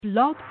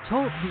Blog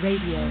Talk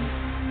Radio.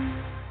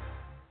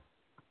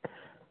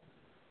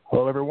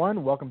 Hello,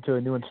 everyone. Welcome to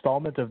a new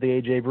installment of the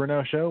Ajay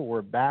Bruno Show.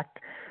 We're back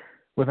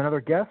with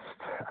another guest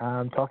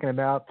talking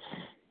about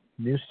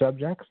new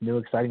subjects, new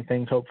exciting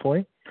things,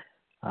 hopefully.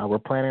 We're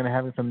planning on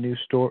having some new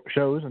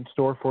shows in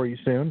store for you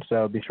soon,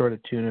 so be sure to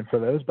tune in for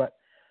those. But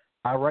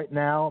right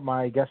now,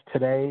 my guest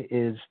today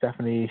is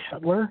Stephanie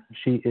Schuttler.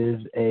 She is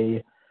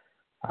a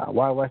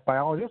wildlife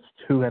biologist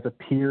who has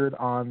appeared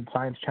on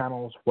Science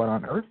Channel's What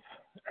on Earth,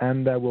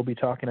 and we'll be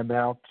talking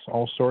about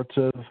all sorts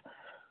of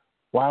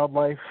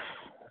wildlife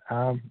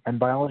and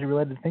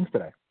biology-related things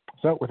today.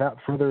 So without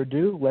further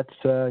ado,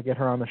 let's get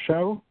her on the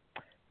show.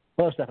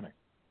 Hello, Stephanie.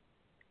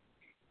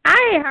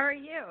 Hi, how are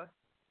you?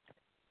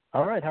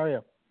 All right, how are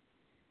you?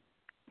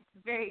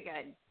 Very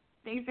good.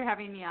 Thanks for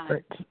having me on.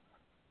 Great.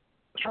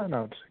 Sure,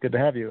 no, it's good to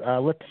have you.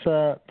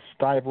 Let's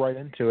dive right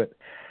into it.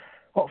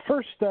 Well,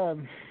 first,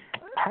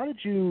 how did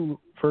you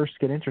first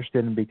get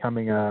interested in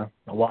becoming a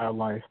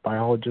wildlife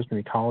biologist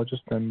and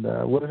ecologist, and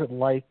what is it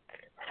like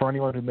for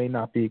anyone who may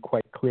not be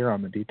quite clear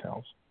on the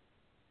details?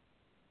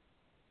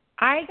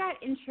 I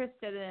got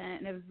interested in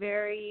it in a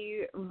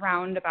very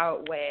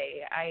roundabout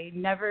way. I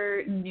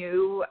never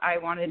knew I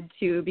wanted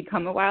to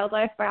become a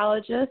wildlife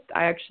biologist.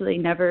 I actually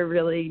never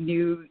really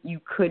knew you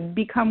could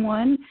become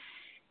one.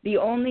 The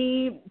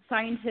only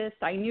scientist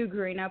I knew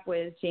growing up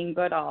was Jane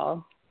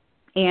Goodall,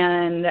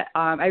 and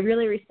I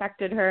really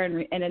respected her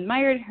and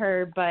admired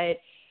her, but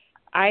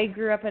I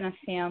grew up in a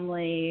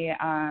family,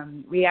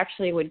 we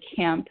actually would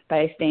camp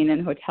by staying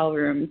in hotel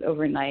rooms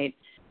overnight.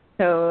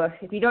 So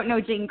if you don't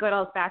know Jane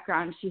Goodall's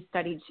background, she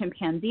studied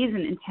chimpanzees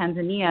in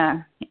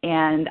Tanzania,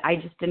 and I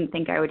just didn't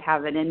think I would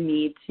have it in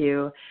me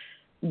to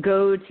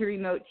go to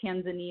remote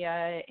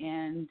Tanzania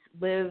and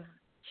live.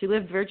 She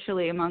lived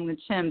virtually among the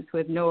chimps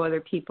with no other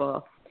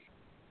people.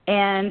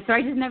 And so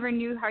I just never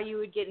knew how you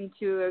would get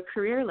into a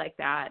career like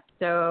that.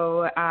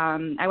 So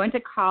I went to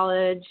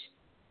college,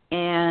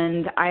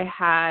 and I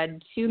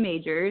had two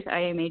majors.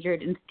 I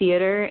majored in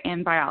theater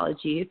and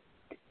biology.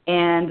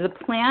 And the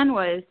plan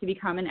was to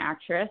become an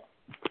actress.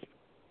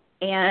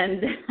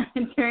 And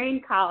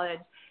during college,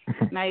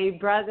 my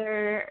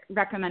brother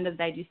recommended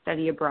that I do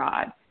study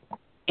abroad.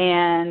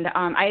 And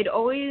I had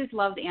always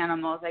loved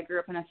animals. I grew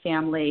up in a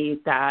family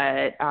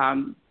that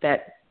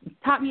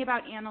taught me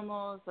about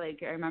animals. Like,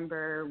 I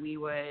remember we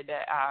would,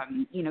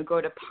 go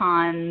to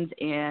ponds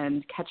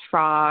and catch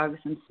frogs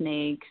and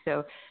snakes.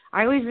 So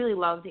I always really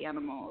loved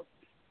animals.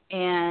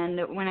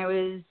 And when I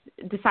was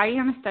deciding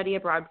on a study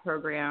abroad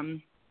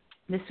program,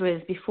 this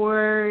was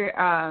before,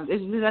 this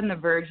was on the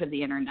verge of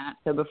the internet,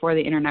 so before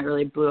the internet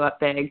really blew up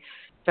big.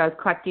 So I was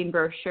collecting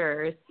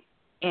brochures,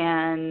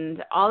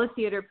 and all the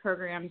theater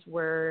programs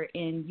were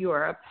in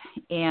Europe,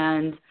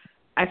 and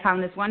I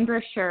found this one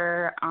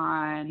brochure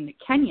on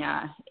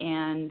Kenya,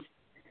 and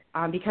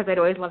because I'd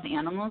always loved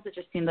animals, it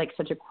just seemed like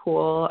such a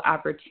cool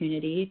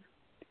opportunity.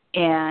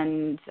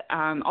 And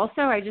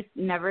also, I just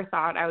never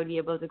thought I would be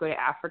able to go to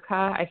Africa.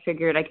 I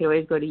figured I could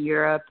always go to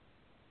Europe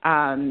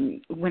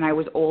when I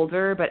was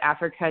older, but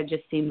Africa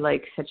just seemed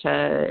like such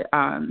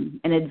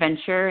an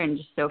adventure and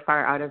just so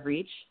far out of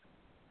reach.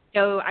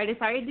 So I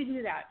decided to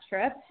do that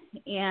trip,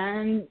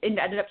 and it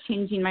ended up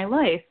changing my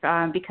life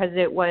because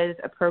it was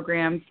a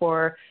program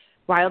for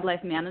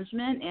wildlife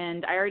management,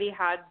 and I already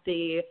had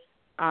the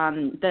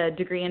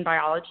degree in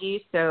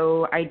biology,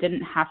 so I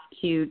didn't have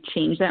to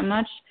change that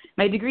much.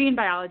 My degree in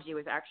biology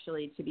was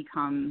actually to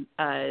become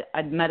a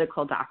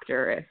medical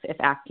doctor if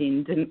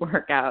acting didn't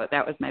work out.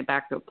 That was my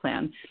backup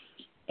plan.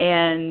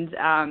 And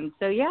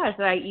so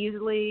I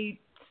easily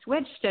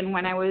switched, and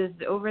when I was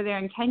over there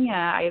in Kenya,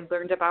 I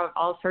learned about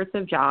all sorts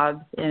of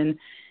jobs in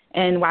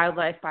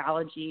wildlife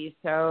biology.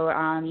 So,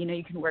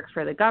 you can work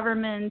for the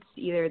government,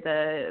 either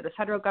the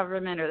federal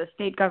government or the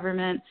state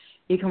government.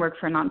 You can work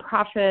for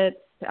nonprofits.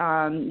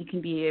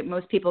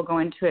 Most people go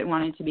into it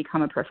wanting to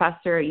become a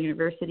professor at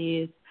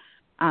universities,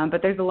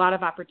 but there's a lot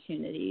of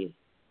opportunities.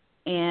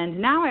 And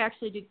now I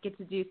actually get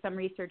to do some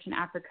research in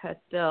Africa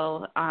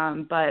still,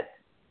 but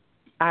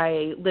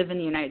I live in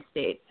the United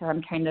States, so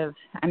I'm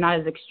not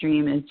as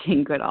extreme as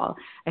Jane Goodall.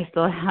 I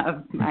still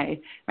have my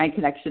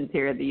connections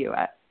here in the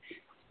U.S.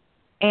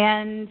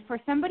 And for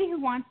somebody who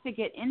wants to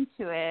get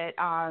into it,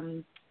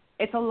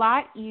 it's a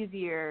lot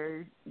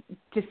easier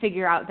to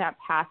figure out that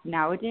path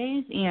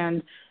nowadays.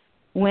 And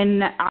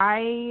when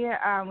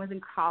I was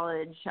in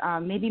college,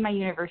 maybe my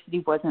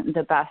university wasn't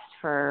the best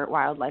for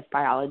wildlife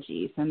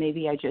biology, so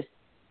maybe just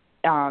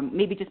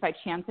by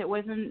chance it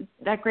wasn't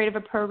that great of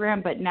a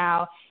program, but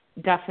now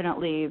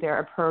definitely there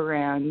are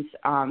programs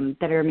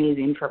that are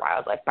amazing for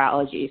wildlife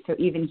biology. So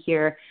even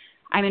here,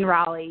 I'm in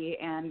Raleigh,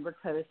 and we're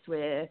close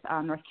with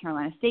North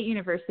Carolina State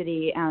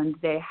University, and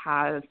they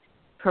have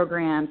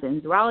programs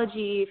in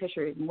zoology,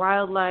 fisheries and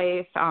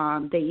wildlife.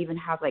 They even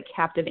have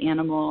captive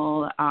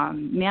animal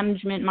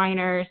management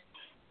minors.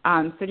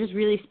 So just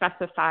really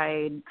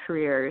specified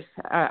careers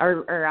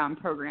or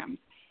programs.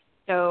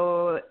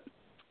 So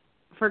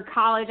for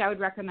college, I would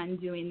recommend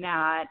doing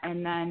that.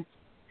 And then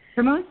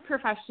For most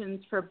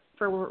professions, for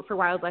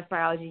wildlife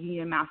biology, you need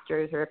a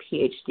master's or a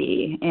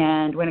PhD.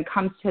 And when it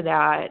comes to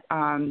that,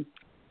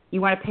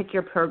 you want to pick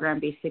your program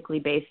basically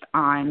based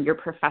on your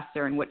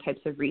professor and what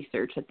types of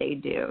research that they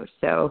do.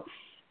 So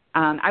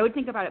I would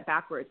think about it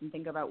backwards and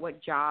think about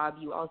what job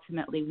you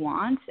ultimately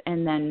want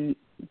and then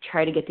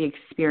try to get the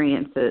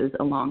experiences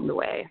along the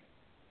way.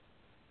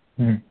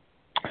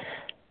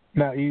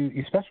 Now,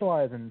 you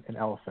specialize in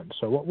elephants.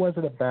 So what was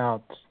it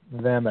about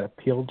them that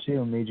appealed to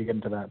you and made you get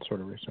into that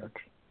sort of research?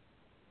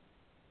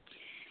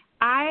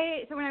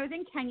 So when I was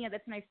in Kenya,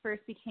 that's when I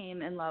first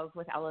became in love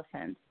with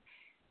elephants.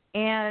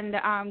 And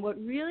what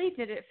really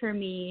did it for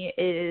me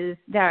is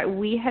that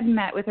we had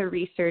met with a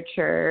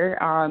researcher,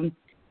 a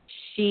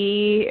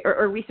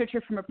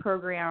researcher from a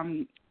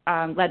program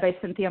led by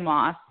Cynthia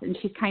Moss, and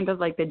she's kind of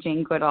like the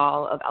Jane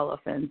Goodall of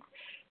elephants.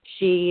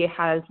 She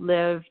has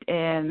lived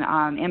in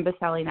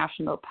Amboseli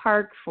National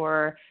Park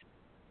for,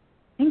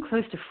 I think,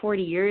 close to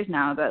 40 years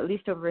now, but at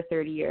least over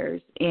 30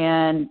 years.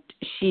 And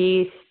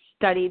she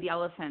studied the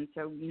elephants.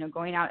 So,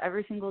 going out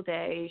every single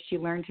day, she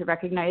learned to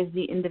recognize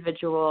the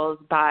individuals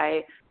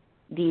by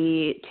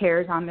the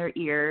tears on their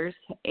ears,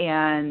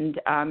 and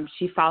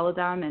she followed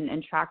them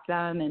and tracked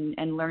them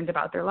and learned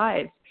about their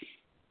lives.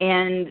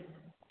 And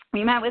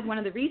we met with one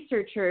of the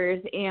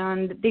researchers,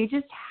 and they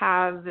just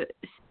have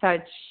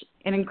such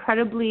an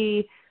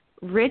incredibly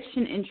rich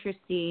and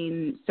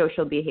interesting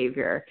social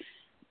behavior.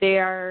 They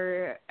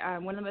are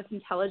one of the most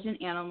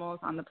intelligent animals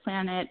on the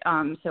planet,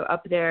 so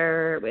up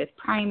there with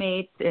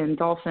primates and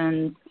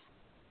dolphins.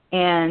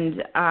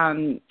 And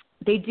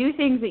they do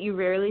things that you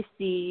rarely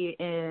see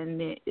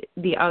in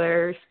the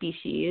other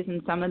species,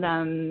 and some of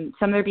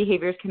their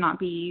behaviors cannot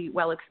be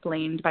well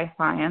explained by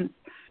science.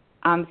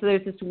 So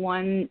there's this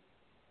one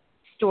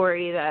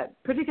story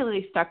that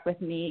particularly stuck with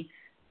me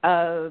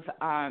of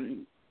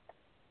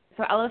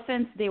so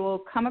elephants, they will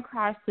come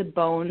across the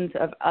bones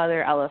of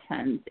other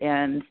elephants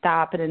and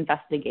stop and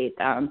investigate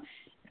them.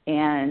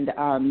 And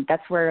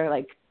that's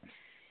where,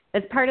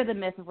 that's part of the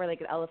myth of where,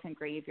 the elephant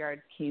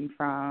graveyards came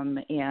from.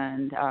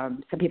 And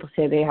some people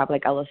say they have,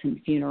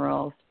 elephant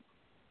funerals.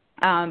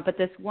 But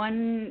this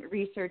one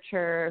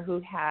researcher who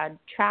had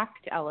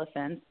tracked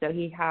elephants, so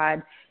he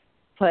had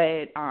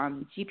put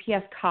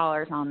GPS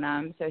collars on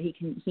them so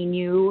he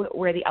knew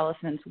where the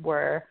elephants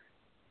were.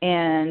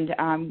 And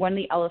one of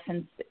the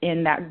elephants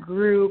in that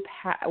group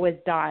was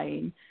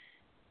dying.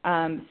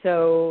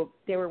 So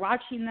they were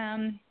watching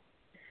them,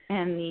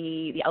 and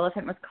the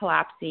elephant was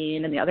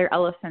collapsing, and the other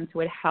elephants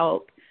would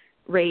help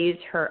raise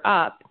her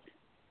up.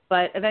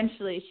 But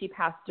eventually she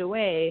passed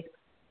away.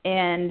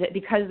 And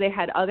because they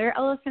had other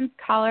elephants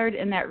collared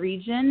in that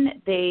region,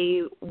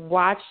 they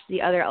watched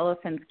the other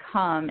elephants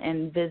come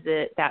and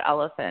visit that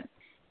elephant.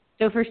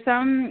 So for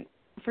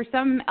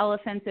some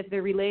elephants, if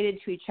they're related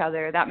to each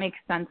other, that makes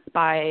sense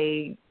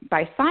by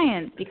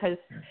science, because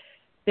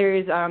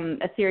there's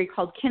a theory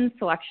called kin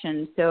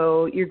selection.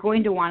 So you're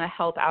going to want to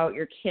help out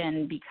your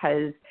kin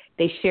because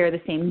they share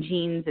the same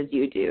genes as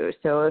you do.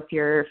 So if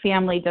your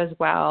family does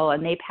well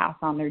and they pass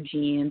on their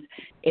genes,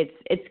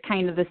 it's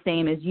kind of the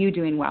same as you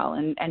doing well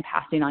and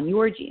passing on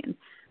your genes.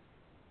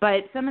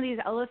 But some of these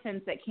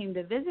elephants that came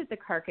to visit the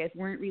carcass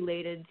weren't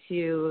related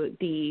to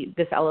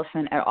this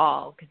elephant at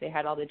all because they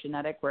had all the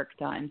genetic work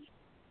done.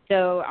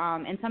 So,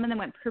 and some of them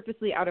went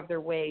purposely out of their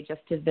way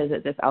just to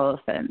visit this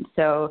elephant.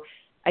 So,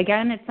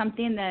 again, it's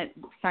something that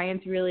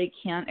science really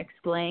can't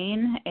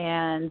explain,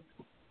 and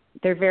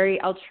they're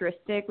very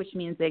altruistic, which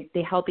means they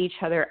help each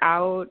other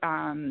out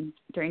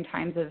during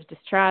times of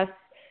distress.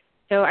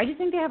 So I just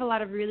think they have a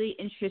lot of really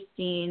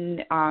interesting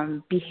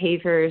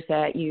behaviors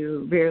that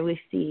you rarely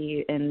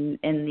see in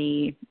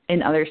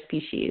other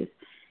species.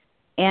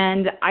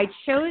 And I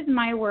chose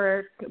my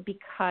work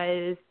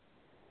because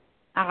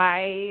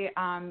I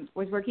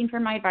was working for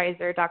my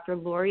advisor, Dr.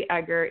 Lori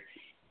Eggert,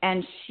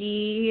 and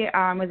she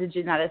was a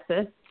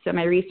geneticist, so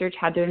my research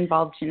had to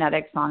involve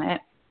genetics on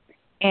it.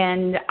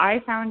 And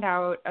I found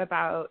out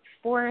about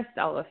forest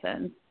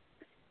elephants.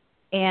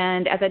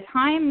 And at the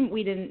time,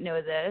 we didn't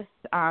know this.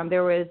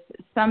 There was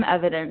some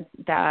evidence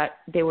that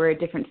they were a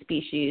different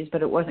species,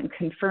 but it wasn't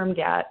confirmed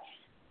yet.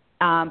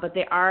 But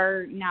they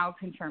are now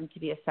confirmed to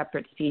be a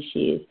separate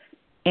species.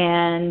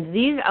 And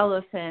these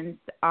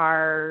elephants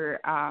are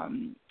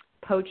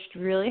poached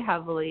really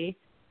heavily,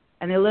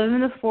 and they live in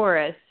the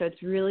forest, so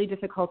it's really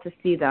difficult to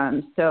see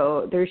them.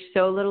 So there's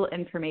so little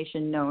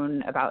information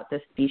known about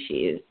this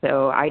species.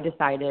 So I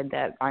decided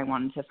that I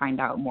wanted to find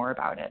out more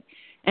about it.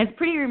 And it's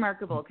pretty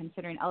remarkable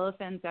considering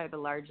elephants are the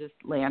largest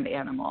land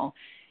animal.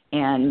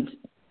 And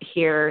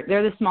here,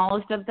 they're the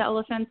smallest of the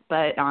elephants,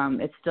 but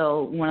it's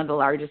still one of the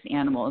largest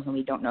animals, and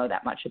we don't know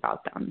that much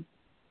about them.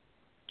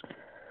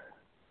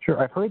 Sure,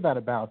 I've heard that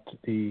about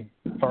the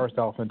forest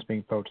elephants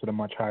being poached at a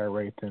much higher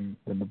rate than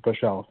the bush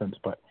elephants,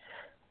 but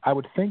I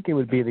would think it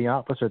would be the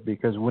opposite,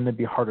 because wouldn't it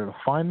be harder to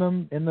find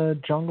them in the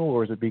jungle,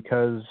 or is it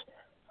because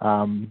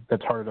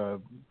it's harder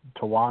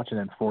to watch and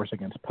enforce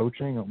against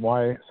poaching?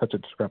 Why such a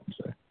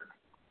discrepancy?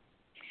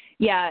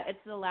 Yeah, it's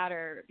the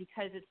latter,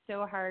 because it's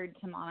so hard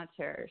to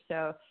monitor.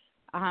 So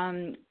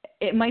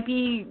It might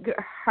be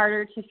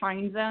harder to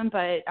find them,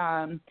 but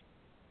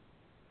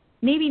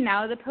maybe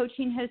now the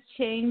poaching has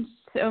changed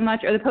so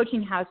much, or the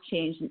poaching has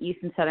changed in East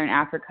and Southern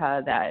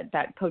Africa,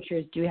 that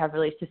poachers do have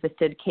really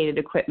sophisticated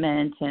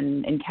equipment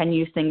and can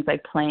use things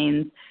like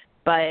planes.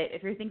 But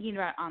if you're thinking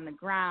about on the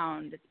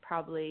ground, it's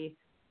probably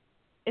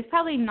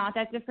not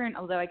that different,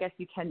 although I guess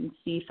you can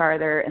see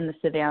farther in the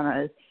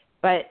savannas.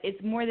 But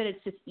it's more that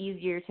it's just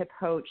easier to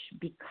poach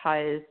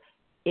because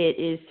it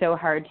is so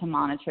hard to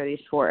monitor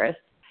these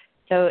forests.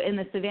 So in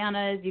the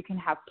savannas, you can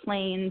have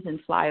planes and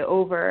fly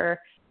over.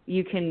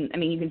 You can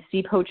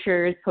see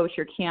poachers,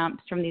 poacher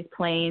camps from these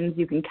planes.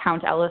 You can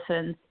count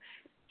elephants.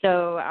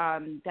 So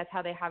that's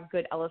how they have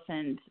good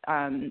elephant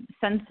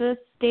census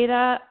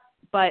data.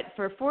 But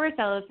for forest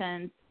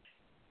elephants,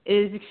 it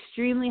is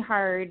extremely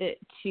hard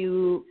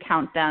to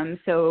count them.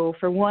 So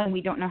for one,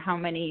 we don't know how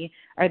many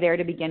are there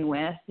to begin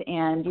with,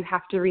 and you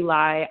have to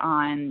rely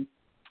on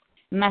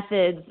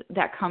methods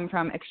that come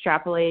from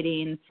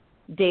extrapolating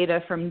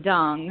data from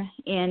dung,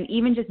 and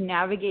even just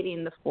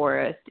navigating the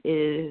forest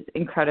is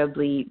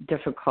incredibly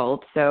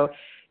difficult. So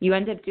you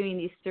end up doing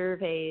these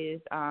surveys,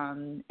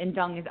 and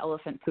dung is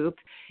elephant poop.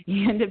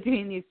 You end up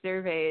doing these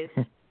surveys,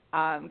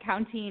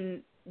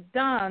 counting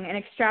dung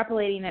and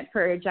extrapolating it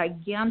for a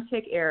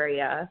gigantic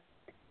area.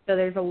 So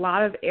there's a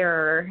lot of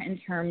error in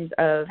terms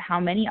of how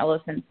many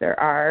elephants there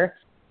are.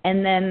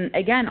 And then,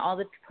 again, all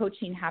the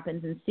poaching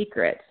happens in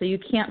secret. So you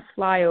can't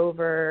fly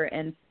over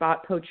and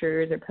spot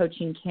poachers or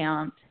poaching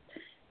camps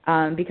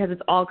because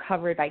it's all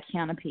covered by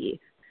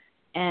canopy.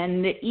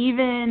 And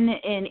even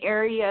in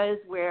areas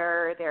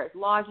where there's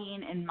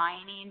logging and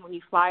mining, when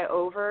you fly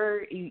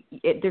over,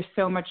 there's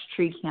so much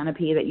tree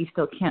canopy that you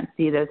still can't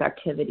see those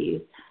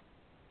activities.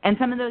 And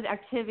some of those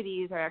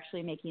activities are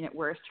actually making it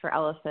worse for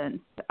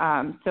elephants.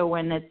 So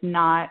when it's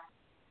not,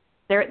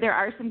 there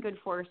are some good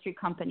forestry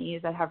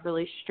companies that have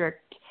really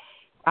strict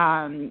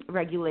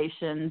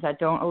regulations that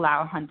don't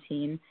allow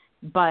hunting,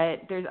 but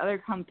there's other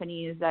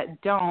companies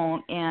that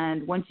don't.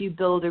 And once you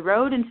build a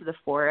road into the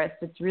forest,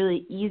 it's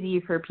really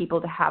easy for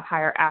people to have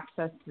higher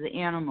access to the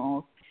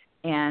animals,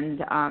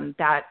 and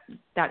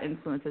that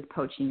influences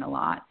poaching a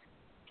lot.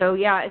 So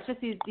yeah, it's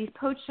just these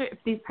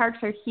parks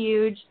are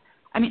huge.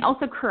 I mean,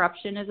 also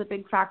corruption is a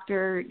big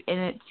factor in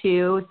it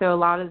too. So a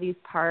lot of these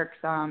parks,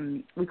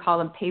 we call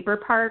them paper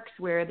parks,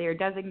 where they're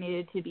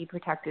designated to be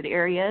protected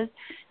areas,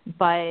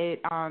 but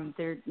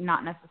they're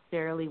not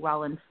necessarily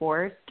well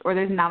enforced, or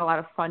there's not a lot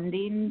of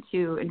funding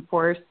to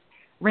enforce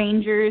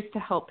rangers to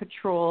help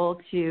patrol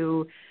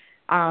to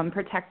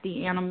protect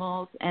the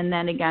animals. And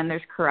then again,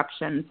 there's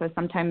corruption. So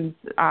sometimes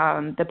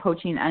the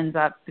poaching ends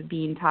up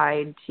being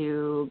tied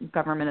to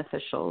government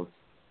officials.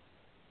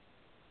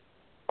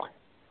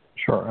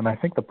 Sure, and I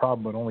think the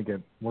problem would only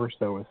get worse,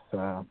 though,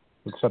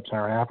 with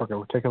sub-Saharan Africa,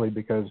 particularly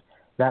because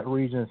that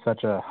region is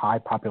such a high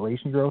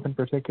population growth in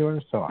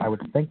particular. So I would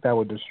think that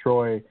would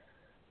destroy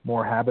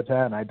more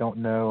habitat, and I don't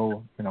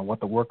know, what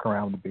the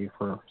workaround would be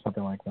for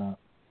something like that.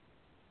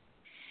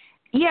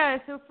 Yeah,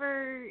 so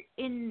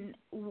in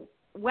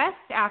West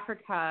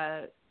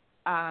Africa,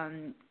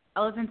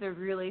 elephants are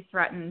really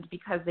threatened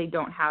because they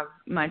don't have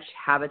much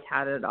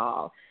habitat at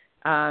all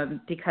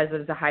because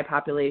of the high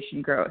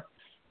population growth.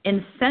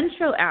 In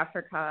Central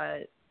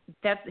Africa,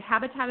 that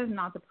habitat is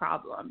not the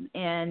problem,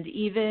 and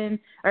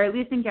or at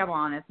least in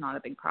Gabon, it's not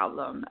a big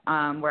problem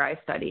where I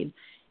studied.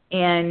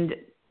 And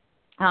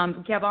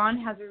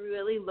Gabon has a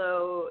really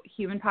low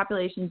human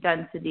population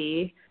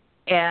density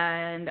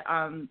and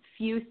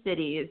few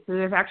cities, so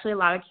there's actually a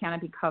lot of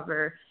canopy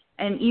cover.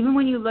 And even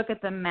when you look at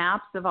the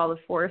maps of all the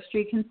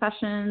forestry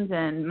concessions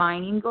and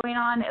mining going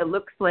on, it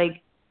looks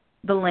like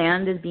the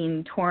land is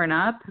being torn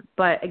up.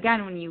 But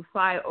again, when you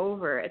fly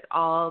over, it's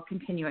all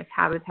continuous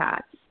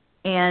habitat.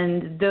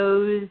 And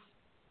those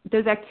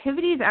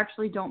activities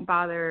actually don't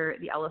bother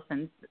the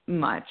elephants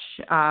much.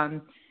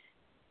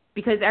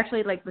 Because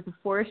actually, like with the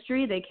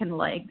forestry, they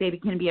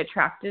can be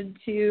attracted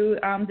to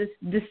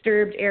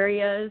disturbed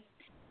areas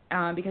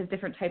because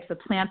different types of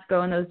plants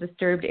go in those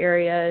disturbed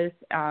areas.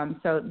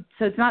 So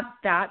it's not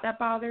that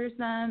bothers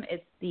them.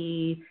 It's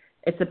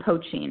the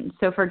poaching.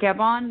 So for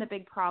Gabon, the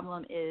big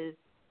problem is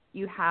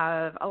you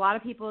have a lot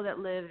of people that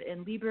live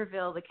in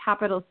Libreville, the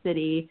capital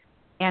city,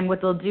 and what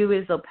they'll do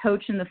is they'll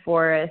poach in the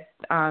forest.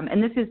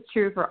 And this is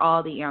true for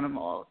all the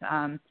animals.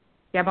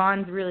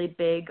 Gabon's really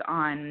big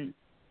on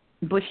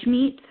bush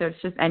meat, so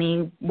it's just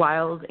any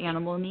wild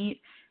animal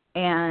meat,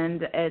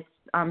 and it's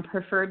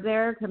preferred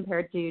there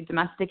compared to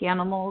domestic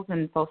animals,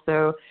 and it's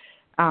also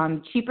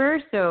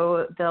cheaper.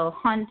 So they'll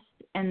hunt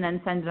and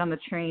then send it on the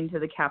train to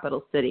the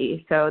capital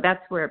city. So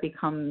that's where it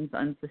becomes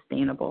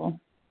unsustainable.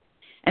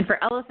 And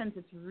for elephants,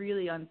 it's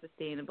really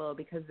unsustainable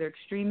because they're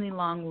extremely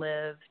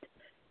long-lived.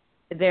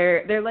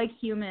 They're like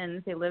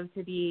humans. They live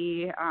to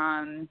be,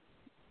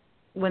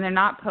 when they're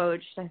not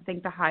poached, I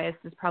think the highest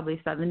is probably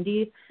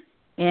 70.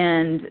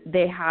 And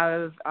they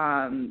have,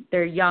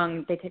 they're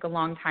young. They take a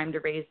long time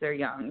to raise their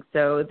young.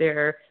 So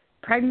they're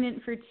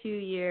pregnant for 2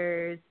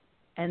 years,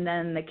 and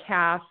then the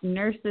calf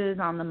nurses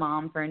on the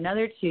mom for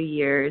another 2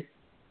 years.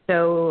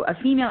 So a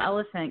female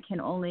elephant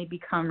can only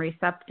become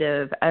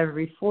receptive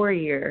every 4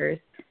 years,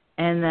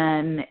 and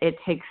then it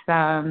takes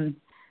them.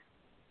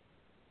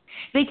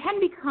 They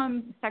can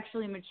become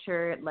sexually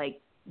mature at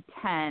like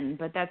 10,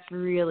 but that's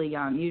really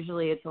young.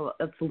 Usually it's a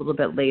little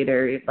bit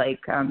later, like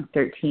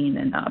 13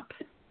 and up.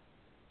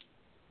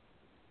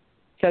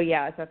 So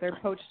yeah, so if they're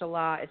poached a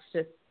lot, it's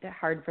just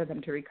hard for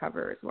them to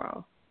recover as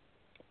well.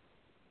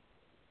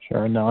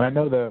 Sure. No, and I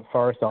know the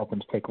forest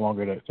elephants take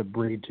longer to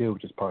breed too,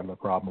 which is part of the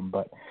problem.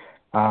 But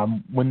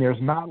when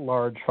there's not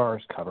large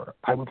forest cover,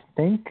 I would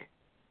think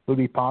it would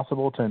be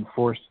possible to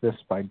enforce this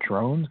by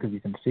drones because you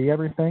can see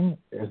everything.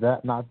 Is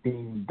that not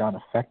being done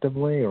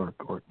effectively, or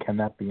can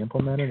that be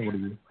implemented? What do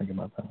you think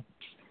about that?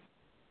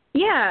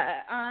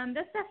 Yeah,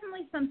 that's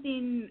definitely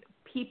something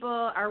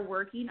people are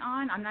working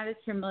on. I'm not as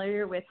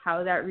familiar with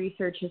how that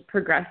research is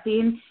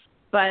progressing,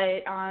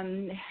 but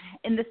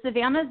in the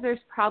savannas, there's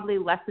probably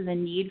less of a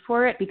need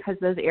for it because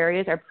those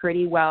areas are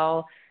pretty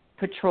well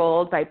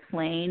patrolled by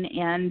plane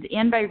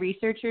and by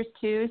researchers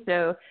too.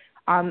 So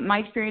my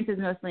experience is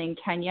mostly in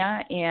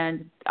Kenya,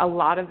 and a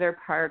lot of their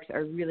parks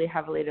are really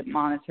heavily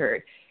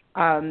monitored.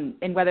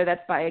 And whether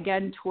that's by,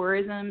 again,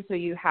 tourism, so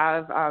you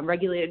have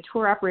regulated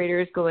tour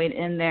operators going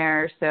in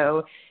there.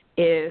 So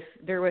if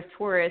they're with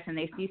tourists and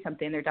they see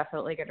something, they're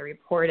definitely going to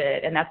report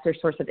it, and that's their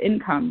source of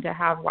income to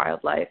have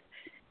wildlife.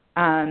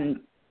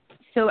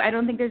 So I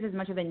don't think there's as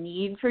much of a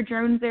need for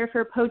drones there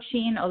for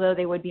poaching, although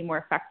they would be more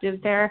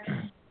effective there.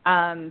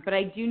 But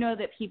I do know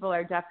that people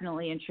are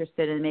definitely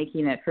interested in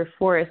making it for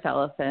forest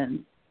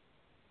elephants.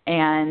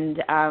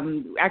 And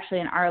actually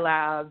in our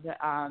lab,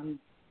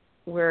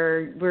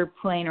 we're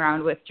playing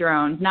around with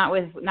drones, not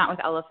with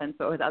elephants,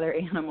 but with other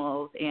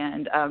animals,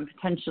 and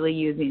potentially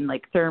using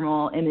like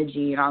thermal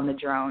imaging on the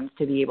drones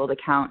to be able to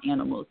count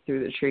animals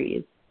through the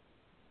trees.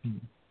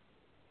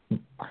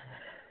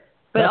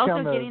 But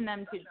also getting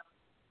them to.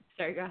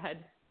 Sorry, go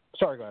ahead.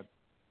 Sorry, go ahead.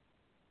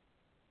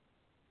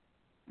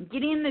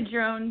 Getting the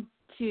drones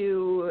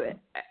to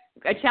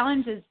a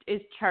challenge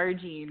is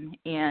charging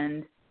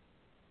and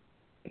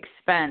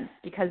expense,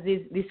 because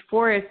these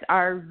forests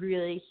are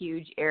really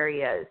huge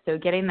areas. So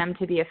getting them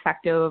to be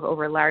effective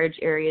over large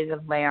areas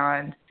of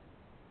land,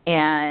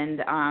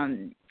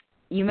 and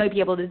you might be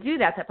able to do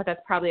that, but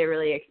that's probably a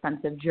really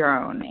expensive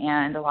drone.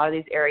 And a lot of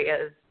these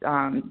areas,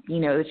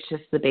 it's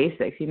just the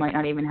basics. You might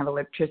not even have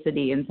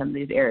electricity in some of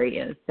these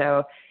areas.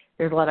 So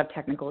there's a lot of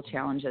technical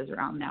challenges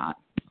around that.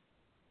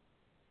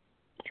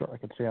 Sure, I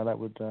could see how that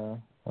would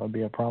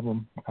be a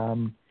problem.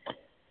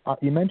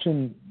 You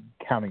mentioned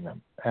counting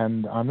them,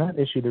 and on that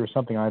issue, there was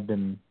something I've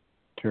been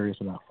curious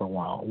about for a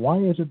while. Why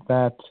is it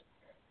that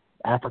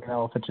African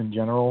elephants in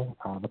general,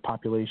 the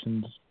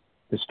populations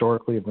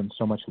historically have been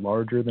so much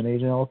larger than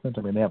Asian elephants?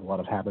 I mean, they have a lot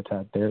of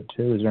habitat there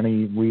too. Is there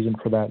any reason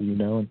for that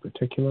in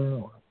particular?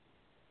 Or?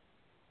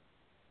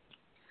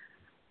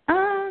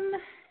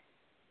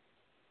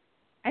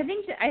 I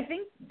think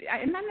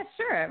I'm not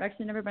sure. I've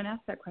actually never been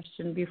asked that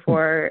question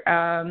before.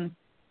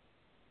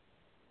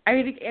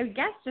 I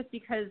guess just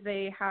because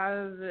they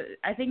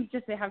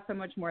have so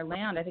much more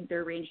land. I think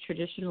their range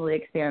traditionally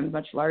expands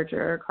much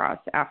larger across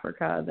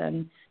Africa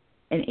than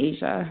in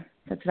Asia.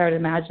 That's what I would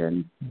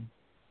imagine.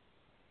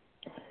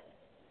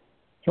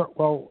 Sure.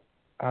 Well,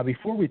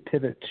 before we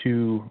pivot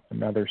to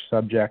another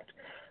subject,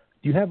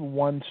 do you have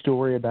one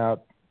story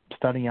about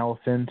studying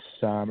elephants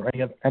or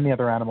any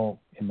other animal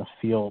in the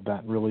field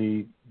that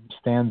really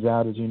stands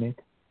out as unique?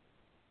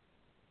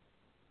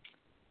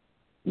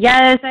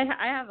 Yes, I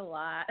have a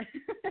lot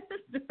of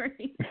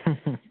stories.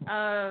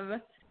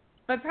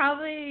 But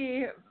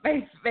probably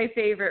my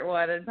favorite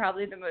one, and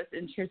probably the most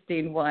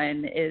interesting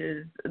one,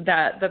 is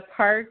that the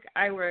park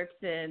I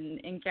worked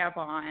in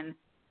Gabon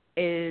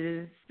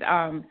is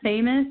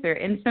famous or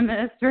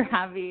infamous for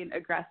having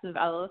aggressive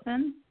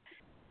elephants.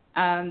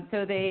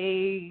 So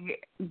they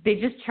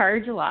just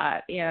charge a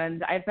lot.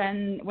 And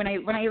when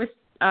I was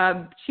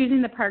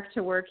choosing the park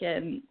to work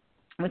in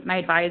with my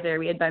advisor,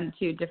 we had been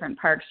to different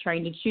parks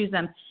trying to choose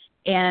them.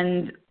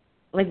 And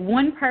like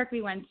one park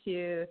we went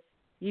to,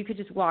 you could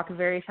just walk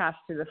very fast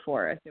through the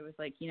forest. It was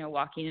like,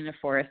 walking in a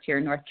forest here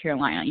in North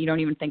Carolina. You don't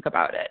even think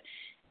about it.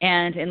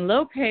 And in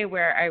Lope,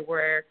 where I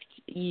worked,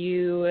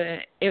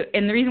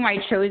 and the reason why I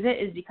chose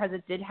it is because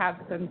it did have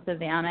some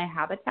savanna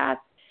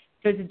habitats.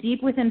 So it's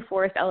deep within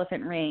forest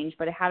elephant range,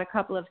 but it had a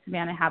couple of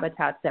savanna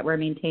habitats that were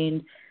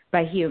maintained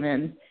by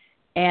humans,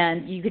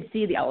 and you could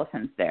see the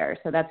elephants there.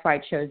 So that's why I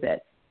chose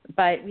it.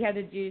 But we had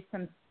to do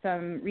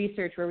some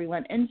research where we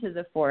went into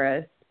the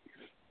forest,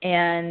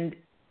 and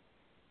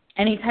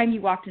anytime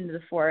you walked into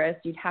the forest,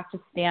 you'd have to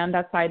stand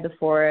outside the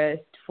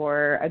forest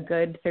for a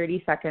good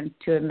 30 seconds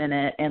to a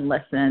minute and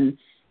listen.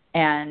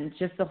 And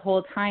just the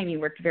whole time you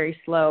worked very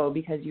slow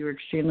because you were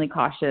extremely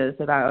cautious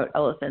about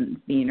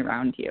elephants being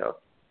around you.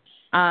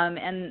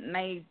 And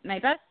my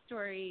best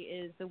story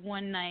is the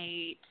one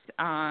night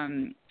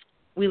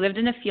we lived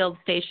in a field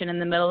station in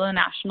the middle of the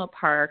national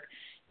park,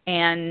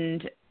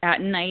 and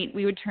at night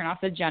we would turn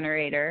off the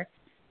generator.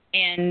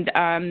 And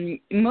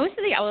most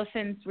of the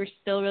elephants were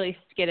still really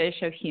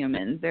skittish of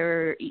humans.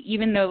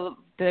 Even though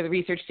the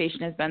research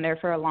station has been there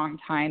for a long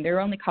time. There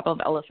were only a couple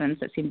of elephants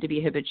that seemed to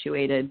be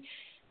habituated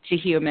to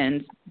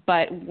humans,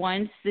 but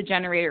once the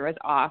generator was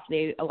off,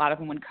 a lot of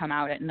them would come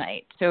out at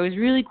night. So it was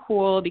really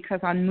cool because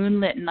on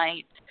moonlit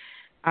nights,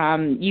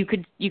 you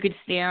could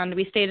stand.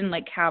 We stayed in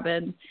like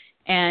cabins,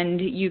 and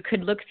you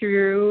could look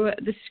through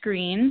the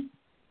screen,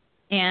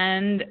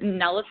 and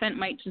an elephant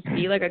might just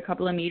be like a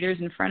couple of meters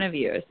in front of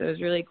you. So it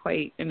was really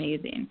quite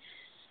amazing.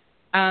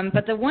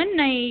 But the one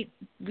night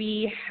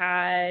we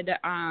had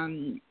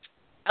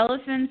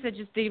elephants that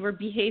they were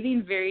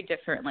behaving very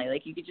differently.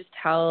 Like you could just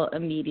tell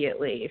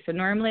immediately. So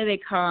normally they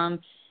come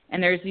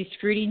and there's these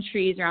fruiting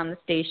trees around the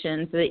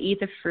station. So they eat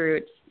the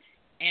fruits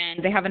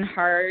and they have a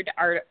hard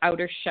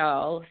outer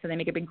shell. So they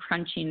make a big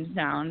crunching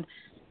sound.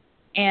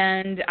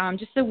 And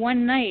just the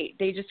one night,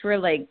 they just were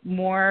like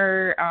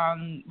more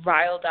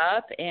riled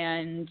up,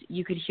 and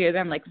you could hear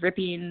them like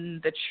ripping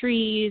the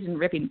trees and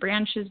ripping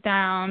branches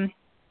down.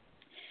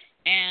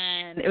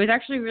 And it was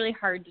actually really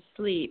hard to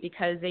sleep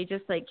because they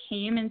just like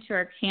came into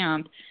our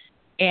camp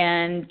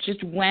and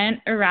just went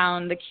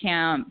around the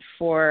camp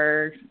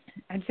for,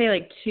 I'd say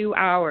like 2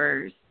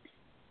 hours.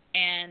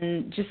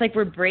 And just like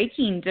we're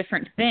breaking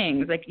different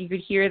things. Like you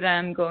could hear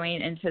them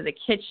going into the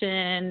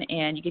kitchen,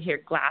 and you could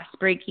hear glass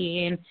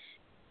breaking.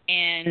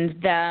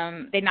 And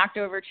they knocked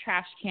over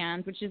trash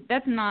cans,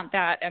 that's not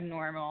that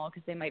abnormal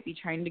because they might be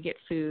trying to get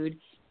food.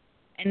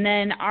 And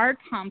then our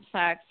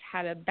complex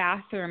had a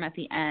bathroom at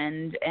the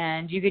end,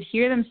 and you could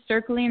hear them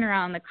circling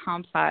around the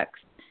complex.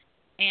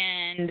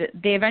 And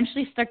they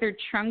eventually stuck their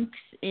trunks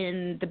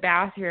in the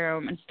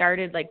bathroom and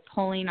started like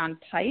pulling on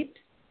pipes.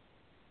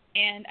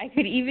 And I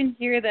could even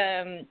hear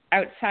them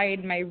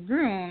outside my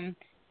room,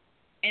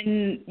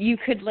 and you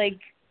could like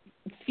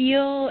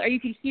you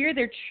could hear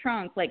their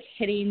trunk like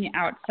hitting the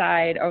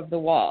outside of the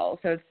wall.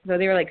 So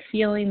they were like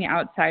feeling the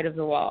outside of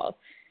the wall.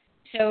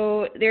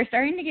 So they're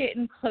starting to get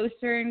in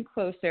closer and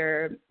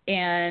closer,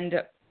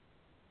 and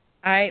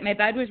my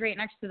bed was right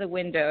next to the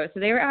window. So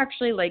they were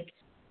actually like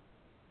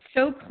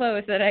so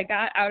close that I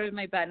got out of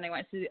my bed and I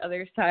went to the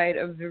other side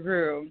of the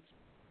room,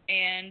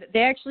 and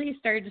they actually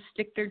started to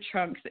stick their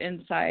trunks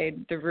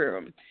inside the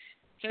room.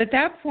 So at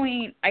that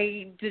point,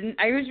 I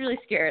was really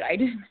scared. I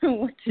didn't know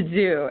what to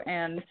do.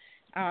 And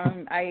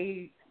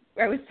I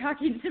was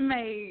talking to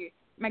my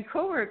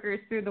coworkers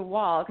through the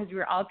wall because we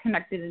were all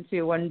connected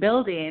into one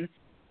building.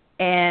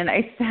 And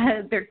I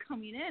said, they're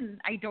coming in.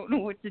 I don't know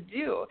what to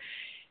do.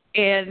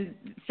 And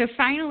so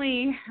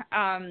finally,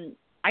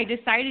 I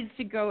decided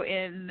to go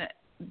in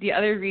the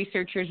other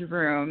researcher's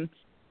room,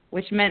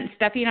 which meant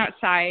stepping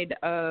outside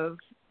of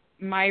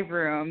my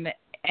room.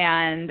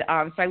 And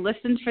so I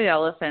listened for the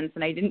elephants,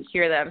 and I didn't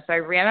hear them. So I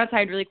ran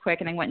outside really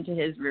quick, and I went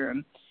into his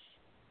room.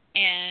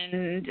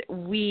 And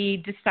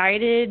we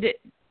decided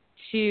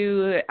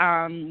to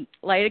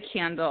light a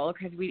candle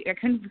because I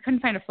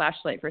couldn't find a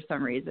flashlight for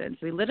some reason.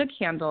 So we lit a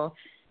candle,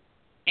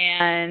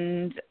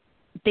 and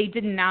they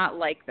did not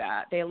like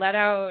that. They let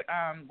out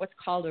what's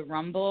called a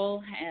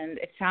rumble, and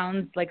it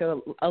sounds like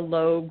a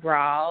low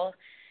growl.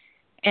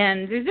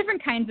 And there's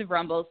different kinds of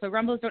rumbles. So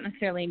rumbles don't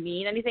necessarily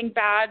mean anything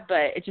bad,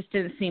 but it just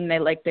didn't seem they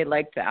liked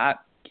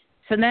that.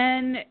 So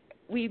then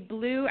we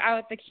blew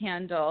out the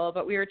candle,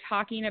 but we were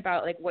talking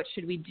about, like, what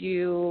should we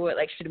do?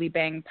 Like, should we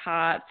bang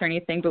pots or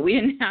anything? But we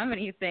didn't have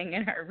anything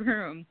in our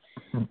room.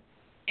 And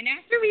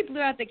after we blew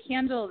out the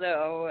candle,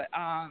 though,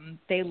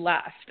 they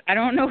left. I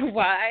don't know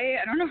why.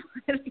 I don't know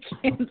why the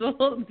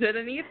candle did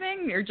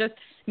anything, or just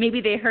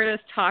maybe they heard us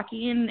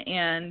talking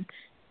and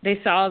they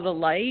saw the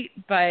light,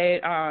 but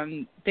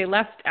they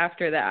left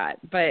after that.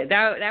 But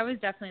that was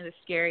definitely the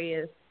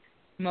scariest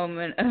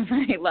moment of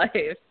my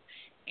life.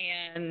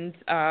 And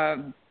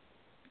I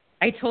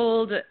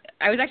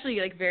was actually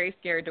like very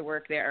scared to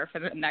work there for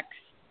the next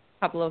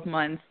couple of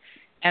months.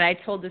 And I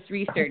told this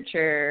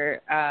researcher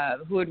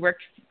who had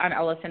worked on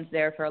elephants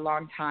there for a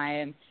long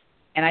time,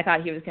 and I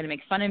thought he was going to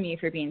make fun of me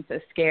for being so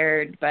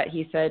scared. But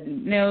he said,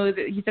 no,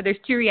 he said there's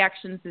two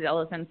reactions to the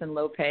elephants in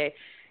low pay.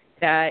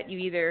 That you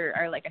either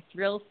are like a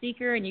thrill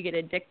seeker and you get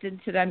addicted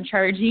to them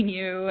charging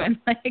you and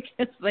like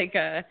it's like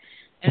an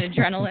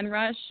adrenaline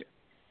rush,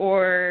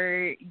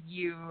 or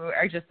you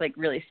are just like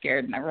really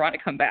scared and never want to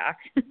come back.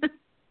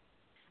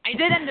 I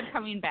did end up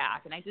coming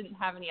back, and I didn't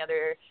have any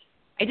other.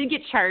 I did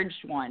get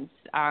charged once,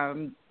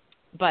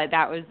 but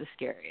that was the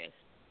scariest.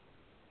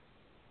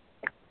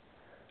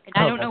 And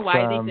I don't know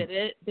why they did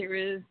it.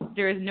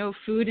 There was no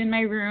food in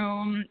my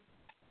room.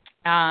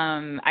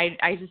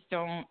 I just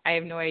don't. I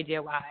have no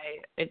idea why.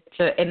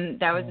 And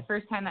that was the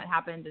first time that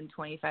happened in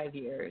 25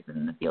 years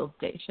in the field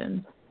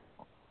station.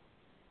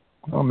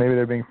 Well, maybe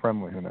they're being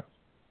friendly. Who knows?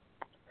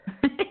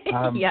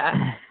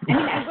 Yeah.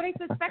 And what I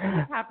suspect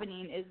is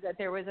happening is that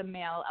there was a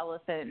male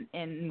elephant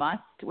in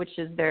must, which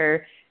is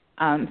their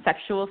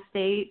sexual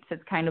state. So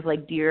it's kind of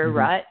like deer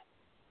rut,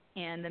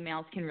 and the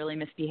males can really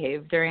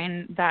misbehave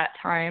during that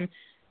time.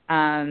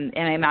 And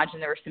I imagine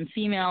there were some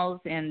females,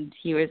 and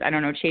he was, I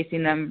don't know,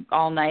 chasing them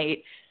all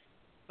night.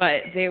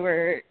 But they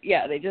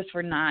just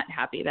were not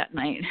happy that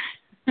night.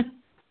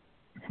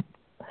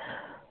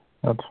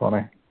 That's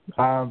funny.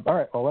 All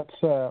right. Well, let's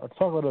talk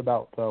a little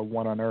about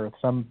One on Earth.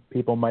 Some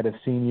people might have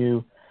seen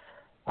you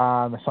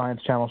on the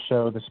Science Channel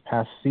show this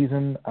past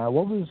season.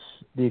 What was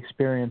the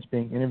experience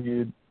being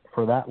interviewed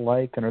for that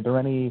like, and are there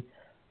any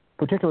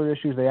particular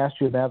issues they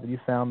asked you about that you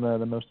found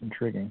the most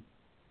intriguing?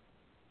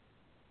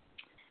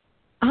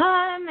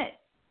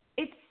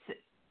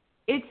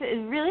 It's a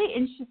really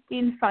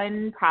interesting,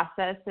 fun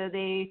process. So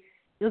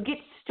you'll get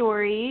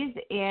stories,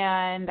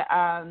 and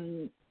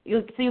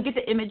you'll get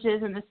the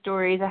images and the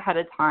stories ahead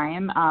of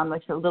time,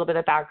 like a little bit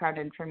of background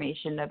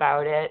information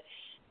about it.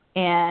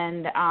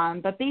 And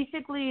but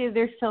basically,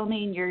 they're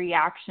filming your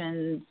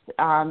reactions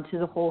to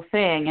the whole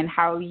thing and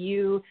how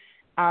you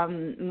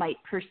might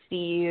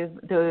perceive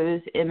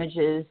those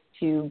images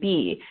to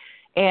be.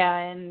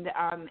 And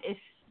if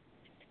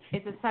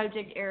it's a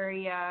subject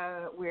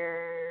area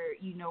where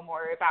you know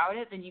more about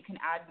it, then you can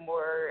add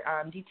more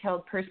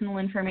detailed personal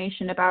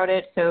information about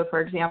it. So,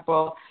 for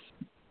example,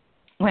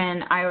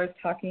 when I was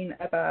talking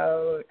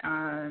about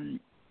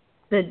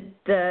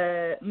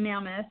the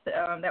mammoth,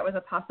 that was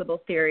a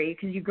possible theory,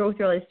 because you go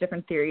through all these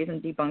different theories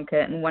and debunk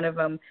it. And one of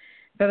them,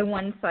 the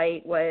one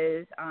site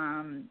was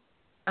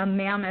a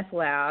mammoth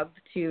lab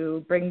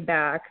to bring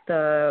back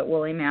the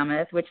woolly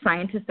mammoth, which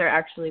scientists are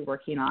actually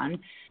working on.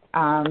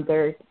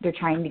 They're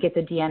trying to get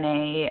the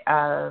DNA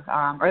of,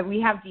 or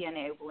we have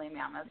DNA of woolly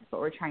mammoths,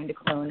 but we're trying to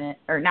clone it,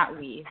 or not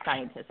we,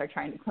 scientists are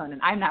trying to clone it.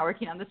 I'm not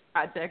working on this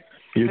project.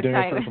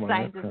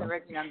 Scientists are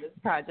working on this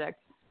project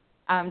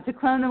to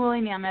clone the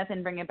woolly mammoth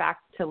and bring it back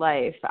to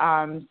life.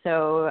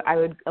 So I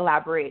would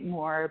elaborate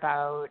more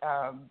about,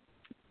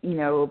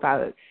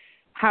 about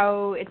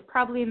how it's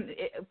probably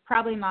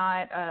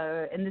not,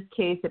 in this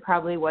case, it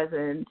probably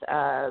wasn't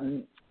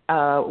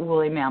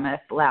woolly mammoth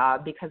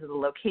lab because of the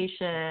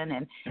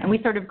location, and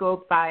we sort of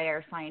go by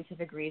our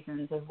scientific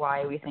reasons of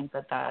why we think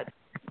that that's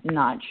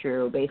not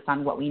true based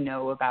on what we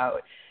know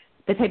about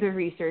the type of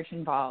research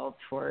involved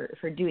for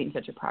doing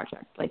such a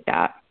project like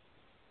that.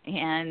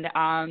 And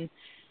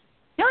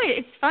no,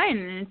 it's fun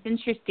and it's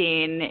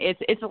interesting.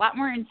 It's a lot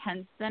more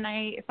intense than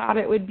I thought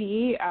it would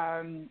be.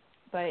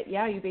 But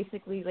yeah, you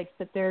basically like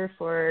sit there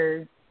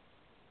for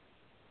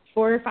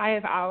 4 or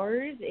 5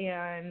 hours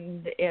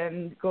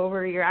and go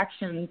over your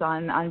actions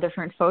on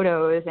different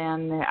photos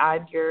and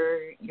add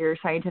your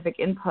scientific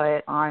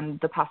input on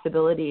the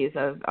possibilities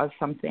of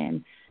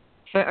something.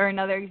 Or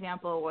another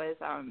example was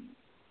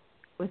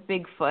with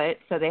Bigfoot.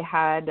 So they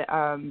had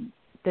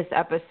this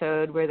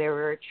episode where there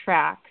were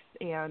tracks,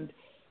 and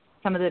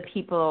some of the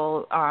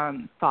people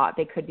thought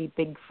they could be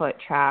Bigfoot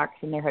tracks,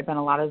 and there had been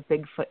a lot of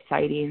Bigfoot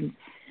sightings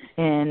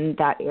in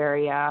that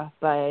area.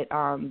 But,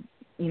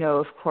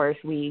 of course,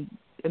 we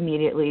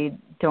immediately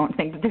don't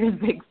think that there's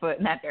Bigfoot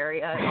in that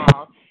area at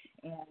all.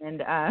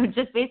 And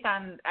just based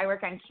on, I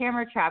work on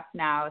camera traps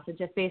now, so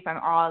just based on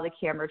all the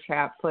camera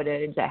trap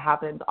footage that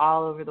happens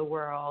all over the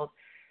world,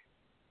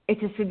 it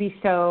just would be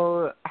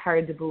so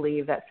hard to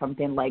believe that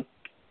something like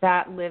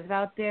that lives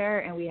out there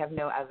and we have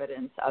no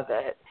evidence of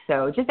it.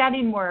 So just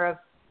adding more of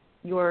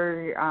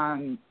your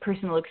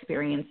personal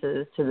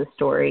experiences to the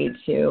story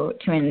to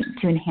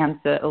enhance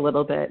it a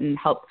little bit and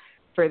help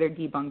further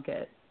debunk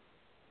it.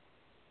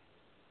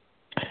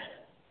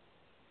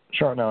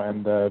 Sure, no,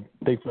 and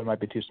Bigfoot might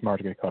be too smart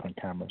to get caught on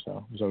camera,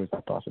 so there's always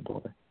that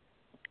possibility.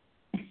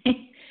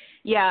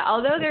 Yeah,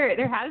 although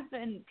there has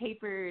been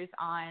papers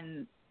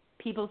on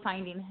people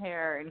finding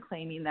hair and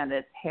claiming that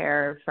it's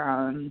hair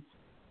from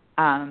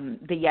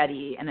the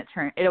Yeti, and it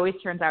always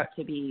turns out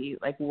to be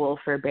like wolf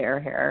or bear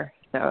hair.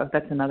 So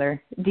that's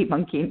another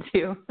debunking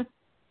too.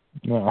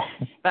 No.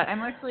 But I'm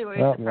actually always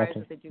surprised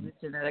that they do this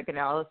genetic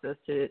analysis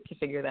to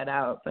figure that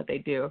out, but they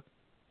do.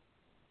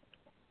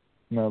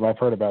 No, I've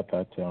heard about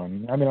that too.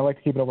 And, I mean, I like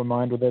to keep an open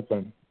mind with it,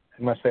 but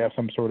unless they have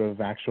some sort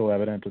of actual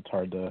evidence, it's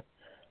hard to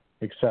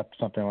accept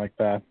something like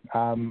that.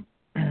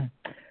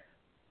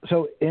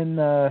 So in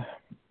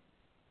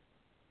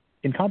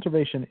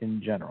conservation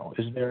in general,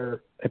 is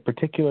there a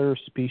particular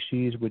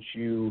species which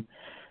you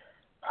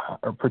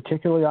are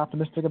particularly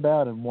optimistic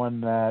about and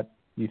one that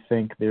you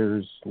think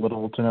there's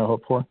little to no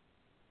hope for?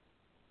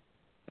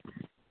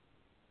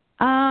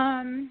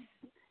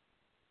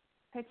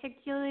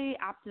 Particularly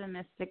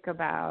optimistic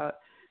about.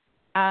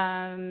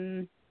 I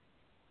mean,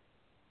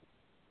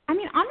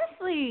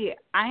 honestly,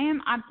 I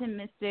am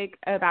optimistic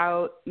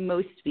about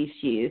most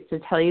species, to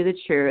tell you the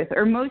truth,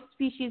 or most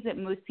species that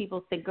most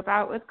people think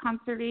about with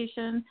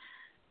conservation.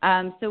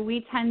 So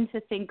we tend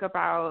to think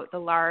about the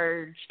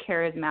large,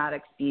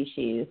 charismatic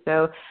species.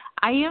 So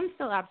I am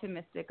still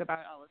optimistic about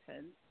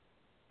elephants.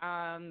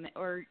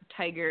 Or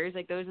tigers,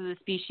 like those are the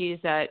species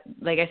that,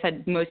 like I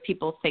said, most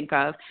people think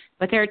of.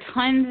 But there are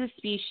tons of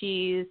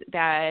species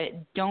that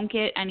don't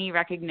get any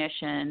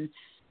recognition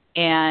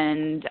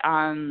and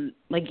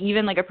like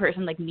even like a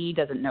person like me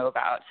doesn't know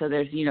about. So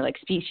there's, like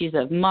species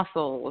of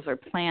mussels or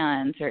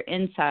plants or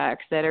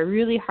insects that are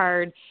really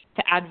hard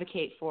to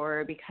advocate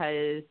for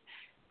because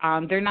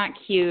they're not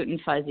cute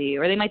and fuzzy,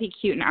 or they might be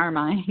cute in our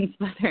minds,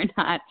 but they're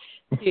not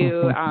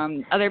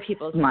to other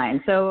people's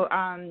minds. So,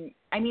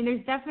 I mean,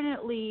 there's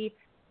definitely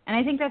And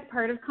I think that's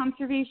part of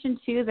conservation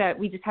too, that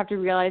we just have to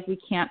realize we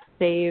can't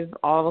save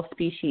all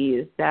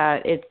species,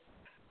 that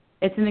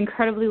it's an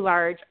incredibly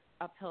large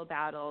uphill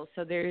battle.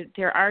 So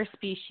there are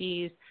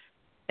species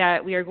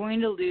that we are going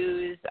to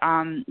lose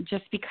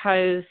just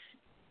because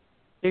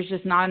there's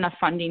just not enough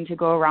funding to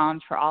go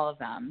around for all of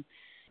them.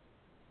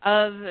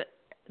 Of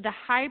the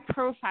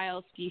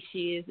high-profile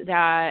species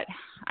that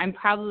I'm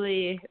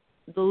probably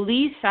the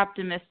least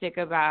optimistic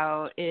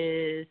about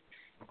is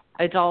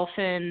a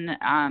dolphin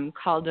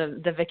called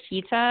the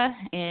vaquita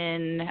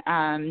in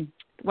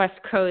west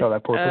coast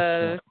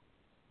of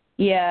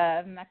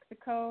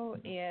Mexico.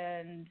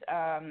 And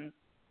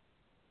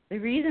the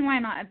reason why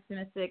I'm not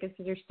optimistic is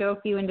because there's so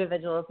few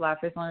individuals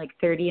left. There's only like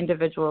 30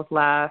 individuals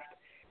left.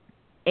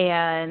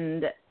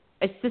 And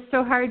it's just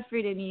so hard for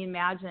me to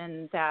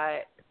imagine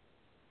that,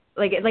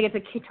 like it's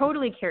a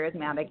totally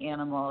charismatic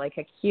animal, like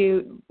a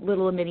cute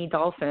little mini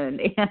dolphin,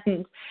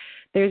 and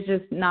there's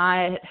just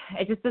not.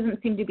 It just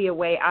doesn't seem to be a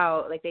way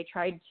out. Like they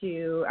tried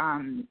to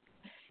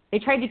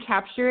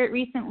capture it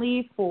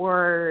recently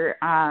for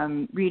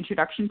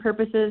reintroduction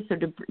purposes, so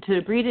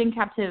to breed in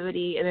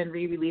captivity and then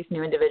re-release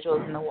new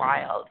individuals in the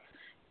wild.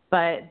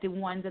 But the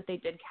ones that they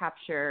did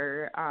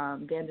capture,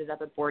 they ended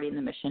up aborting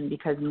the mission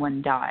because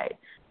one died.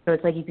 So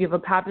it's like if you have a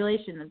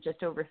population of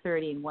just over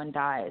 30 and one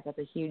dies, that's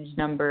a huge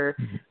number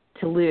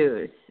to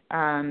lose.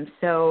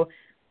 So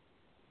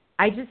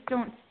I just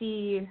don't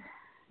see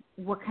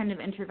what kind of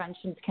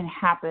interventions can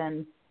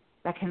happen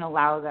that can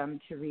allow them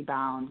to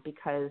rebound,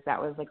 because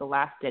that was like a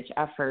last-ditch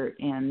effort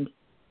and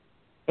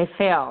it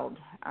failed.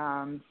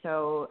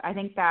 So I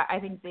think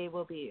they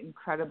will be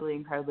incredibly,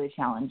 incredibly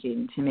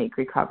challenging to make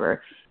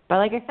recover. But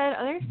like I said,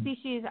 other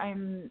species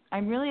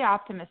I'm really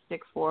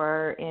optimistic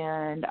for,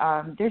 and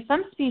there's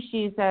some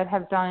species that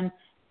have done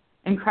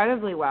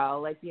incredibly well,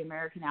 like the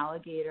American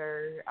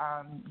alligator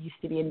used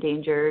to be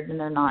endangered, and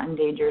they're not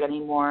endangered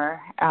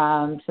anymore.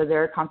 So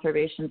they're a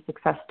conservation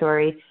success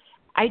story.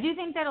 I do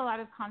think that a lot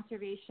of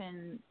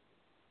conservation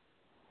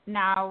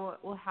now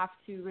will have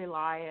to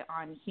rely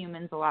on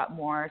humans a lot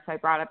more. So I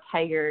brought up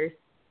tigers,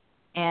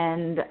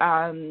 and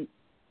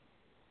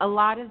a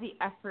lot of the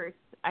efforts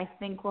I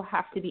think will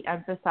have to be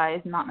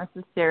emphasized not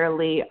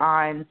necessarily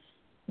on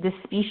the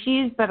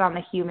species, but on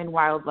the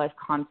human-wildlife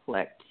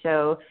conflict.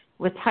 So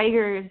with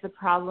tigers, the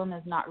problem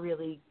is not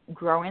really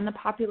growing the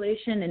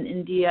population. In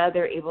India,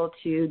 they're able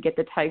to get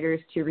the tigers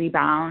to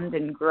rebound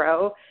and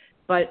grow,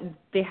 but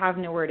they have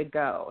nowhere to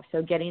go.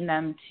 So getting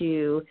them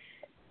to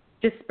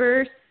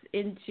disperse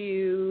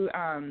into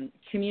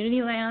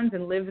community lands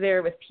and live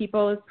there with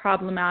people is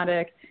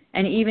problematic,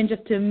 and even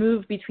just to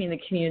move between the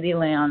community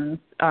lands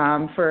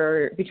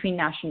between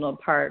national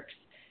parks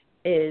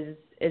is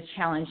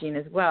challenging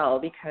as well,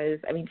 because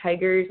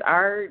tigers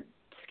are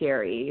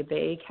scary.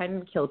 They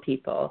can kill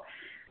people.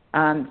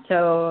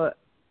 So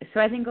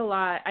I think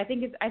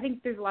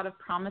there's a lot of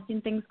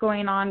promising things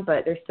going on,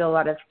 but there's still a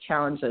lot of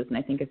challenges, and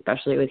I think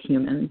especially with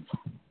humans.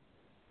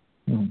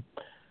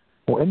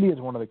 Well, India is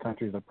one of the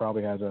countries that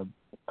probably has a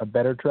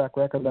better track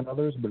record than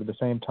others, but at the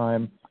same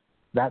time,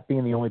 that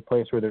being the only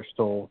place where there's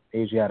still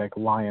Asiatic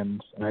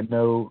lions, and I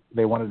know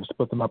they wanted to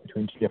split them up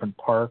between two different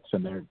parks,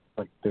 and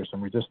there's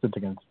some resistance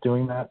against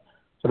doing that.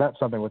 So that's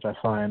something which I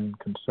find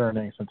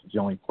concerning, since it's the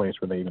only place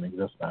where they even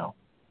exist now.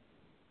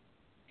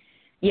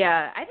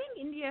 Yeah, I think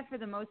India, for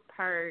the most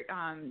part,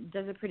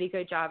 does a pretty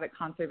good job at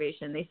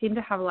conservation. They seem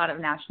to have a lot of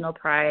national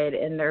pride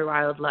in their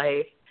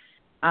wildlife.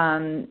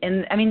 And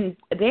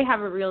they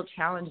have a real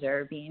challenge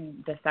there,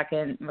 being the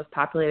second most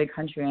populated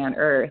country on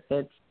Earth.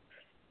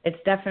 It's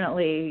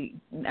definitely,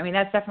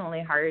 that's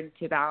definitely hard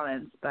to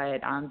balance,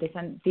 but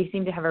they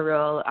seem to have a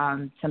real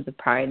sense of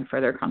pride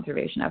for their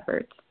conservation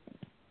efforts.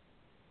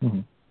 Mm-hmm.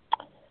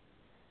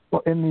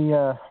 Well, in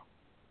the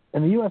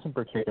U.S. in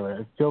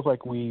particular, it feels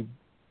like we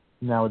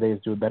nowadays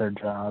do a better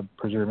job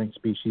preserving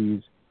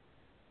species,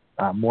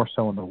 more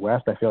so in the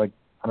West. I feel like,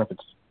 I don't know if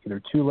it's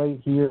either too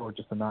late here or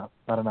just not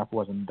enough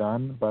wasn't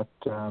done, but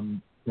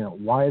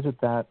why is it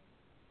that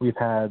we've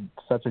had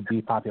such a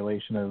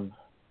depopulation of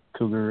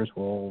cougars,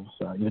 wolves,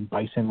 even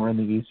bison were in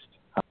the East?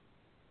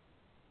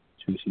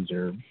 Species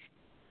are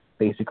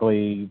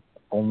basically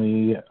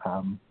only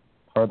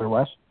farther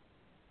west.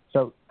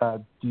 So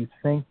do you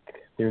think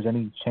there's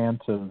any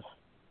chance of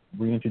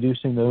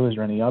reintroducing those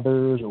or any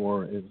others,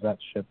 or is that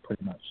ship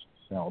pretty much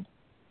sailed?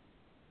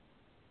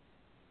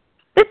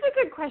 That's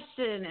a good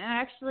question. And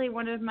actually,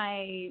 one of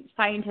my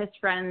scientist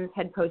friends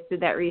had posted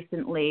that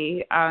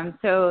recently.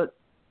 So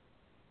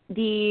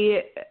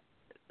the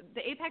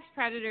apex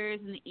predators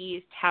in the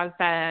East have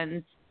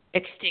been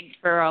extinct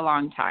for a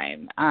long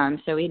time.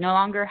 So we no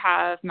longer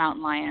have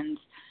mountain lions.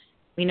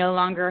 We no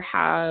longer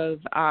have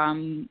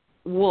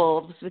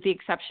wolves, with the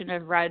exception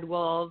of red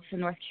wolves in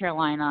North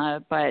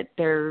Carolina, but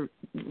they're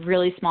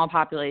really small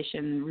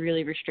population,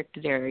 really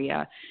restricted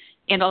area.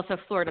 And also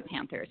Florida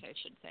panthers, I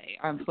should say.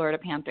 Florida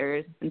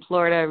panthers in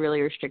Florida,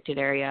 really restricted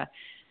area.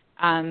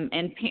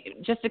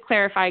 Just to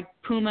clarify,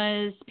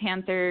 pumas,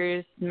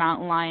 panthers,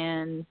 mountain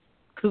lions,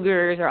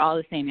 cougars are all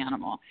the same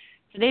animal.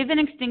 So they've been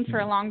extinct for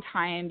a long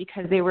time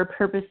because they were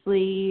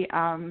purposely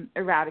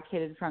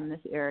eradicated from this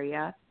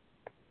area.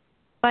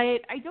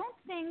 But I don't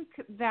think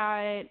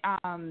that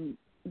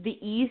the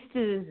East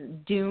is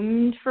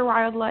doomed for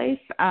wildlife.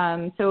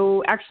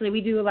 So actually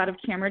we do a lot of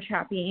camera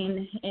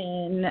trapping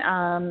in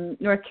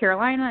North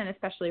Carolina and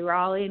especially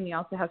Raleigh, and we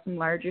also have some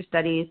larger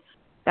studies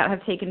that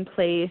have taken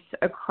place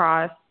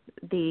across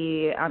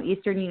the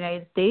eastern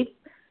United States.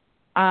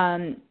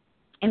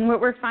 And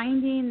what we're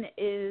finding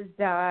is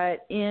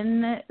that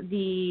in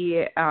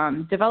the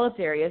developed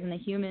areas, in the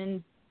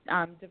human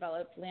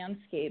developed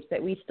landscapes,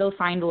 that we still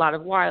find a lot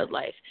of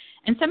wildlife.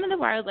 And some of the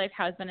wildlife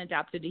has been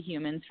adapted to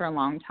humans for a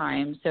long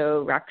time.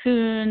 So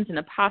raccoons and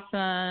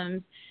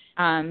opossums,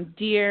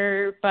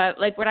 deer. But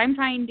like what I'm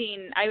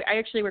finding, I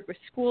actually work with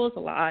schools a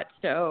lot.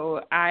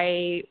 So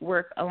I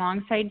work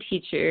alongside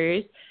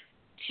teachers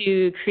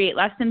to create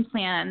lesson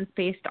plans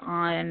based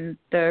on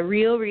the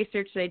real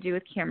research that I do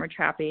with camera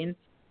trapping.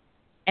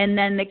 And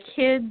then the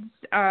kids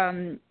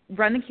run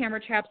the camera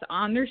traps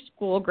on their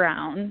school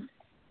grounds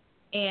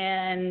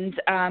and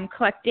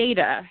collect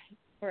data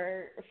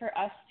for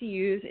us to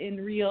use in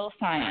real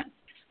science.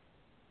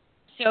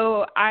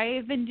 So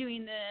I've been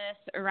doing this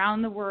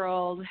around the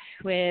world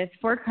with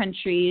 4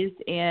 countries,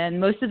 and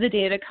most of the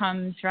data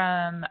comes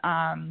from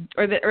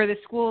or the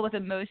school with the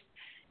most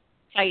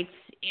sites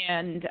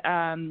and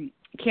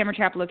camera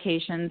trap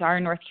locations are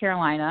in North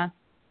Carolina.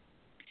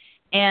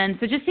 And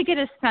so just to get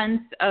a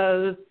sense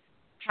of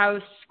how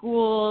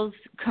schools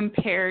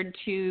compared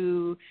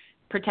to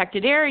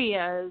protected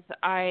areas,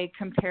 I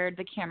compared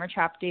the camera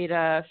trap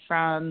data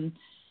from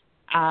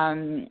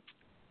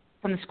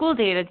the school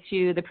data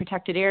to the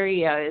protected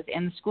areas,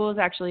 and the schools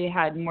actually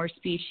had more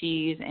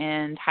species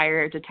and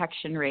higher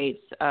detection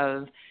rates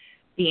of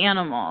the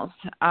animals.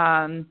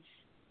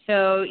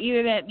 So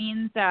either that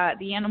means that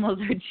the animals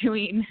are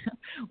doing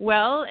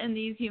well in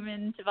these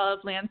human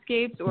developed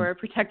landscapes, or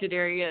protected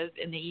areas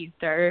in the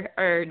East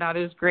are not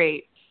as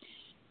great.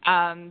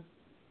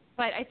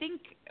 But I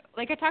think,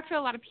 like, I talk to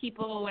a lot of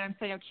people when I'm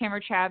setting up camera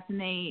traps, and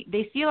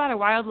they see a lot of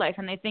wildlife,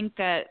 and they think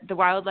that the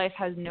wildlife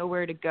has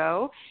nowhere to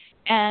go.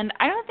 And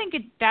I don't think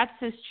that's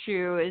as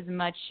true as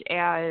much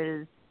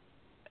as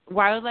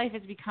wildlife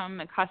has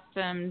become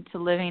accustomed to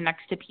living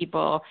next to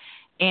people.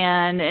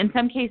 And in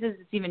some cases,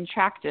 it's even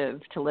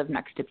attractive to live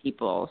next to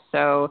people.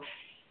 So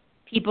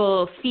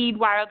people feed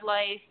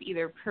wildlife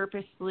either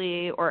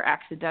purposely or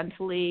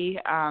accidentally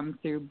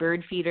through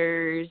bird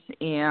feeders,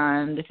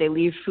 and if they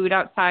leave food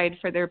outside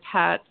for their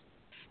pets,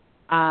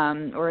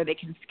 or they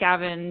can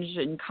scavenge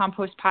in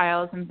compost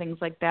piles and things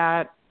like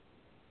that.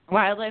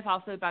 Wildlife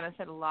also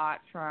benefit a lot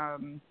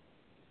from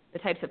the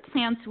types of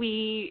plants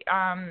we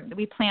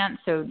plant,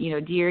 so,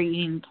 deer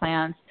eating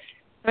plants.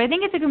 So I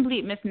think it's a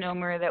complete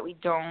misnomer that we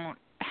don't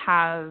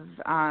have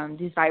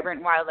these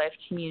vibrant wildlife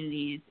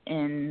communities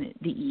in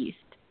the East.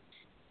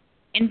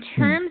 In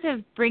terms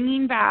of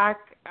bringing back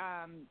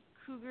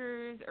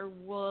cougars or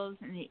wolves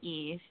in the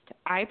East,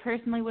 I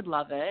personally would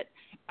love it.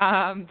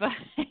 But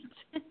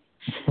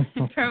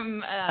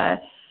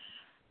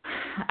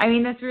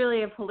that's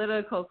really a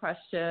political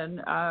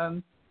question,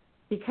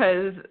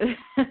 because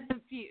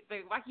the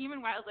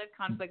human-wildlife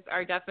conflicts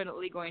are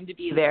definitely going to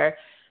be there.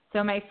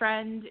 So my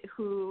friend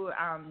who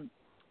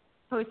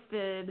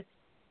posted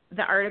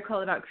the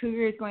article about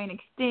cougars going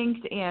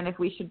extinct and if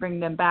we should bring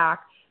them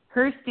back,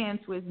 her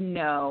stance was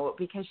no,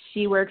 because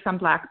she works on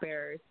black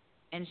bears,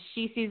 and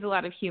she sees a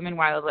lot of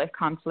human-wildlife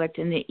conflict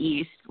in the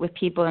East with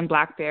people and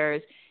black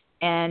bears,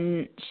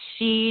 and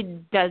she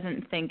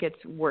doesn't think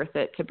it's worth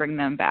it to bring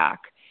them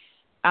back.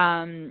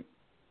 And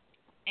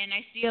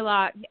I see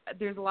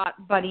there's a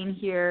lot budding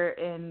here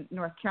in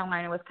North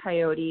Carolina with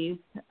coyotes.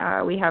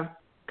 We have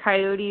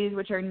coyotes,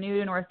 which are new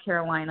to North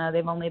Carolina.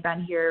 They've only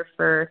been here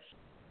for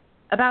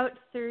about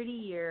 30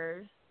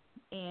 years,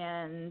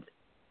 and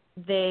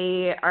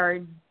they are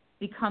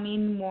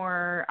becoming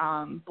more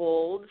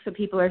bold, so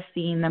people are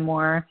seeing them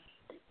more.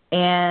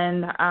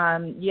 And,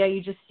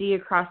 you just see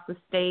across the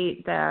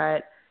state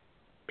that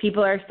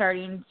people are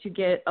starting to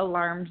get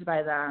alarmed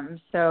by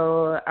them.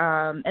 So,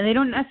 and they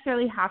don't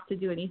necessarily have to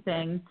do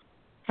anything.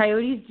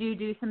 Coyotes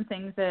do some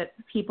things that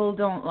people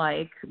don't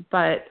like,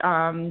 but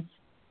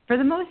for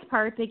the most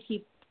part, they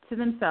keep to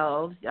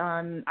themselves.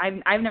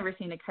 I've never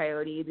seen a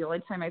coyote. The only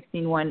time I've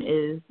seen one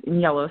is in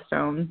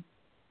Yellowstone.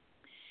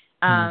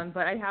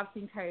 But I have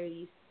seen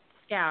coyotes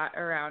scat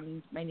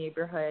around my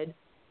neighborhood.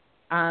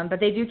 But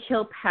they do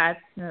kill pets,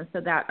 so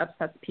that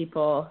upsets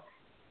people.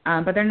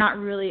 But they're not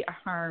really a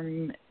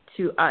harm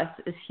to us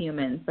as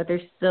humans, but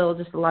there's still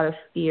just a lot of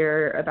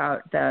fear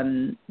about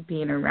them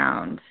being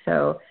around.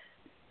 So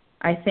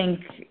I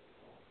think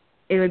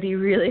it would be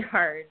really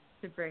hard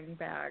to bring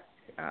back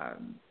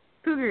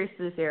cougars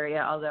to this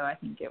area, although I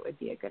think it would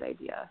be a good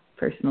idea,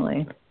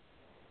 personally.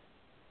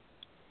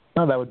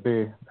 No, that would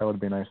be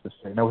nice to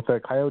see. Now, with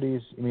the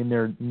coyotes,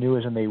 they're new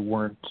as in they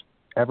weren't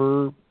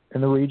ever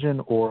in the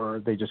region,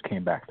 or they just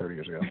came back 30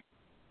 years ago?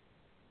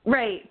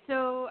 Right.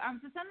 So,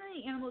 so some of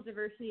the animal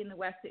diversity in the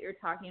West that you're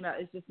talking about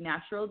is just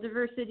natural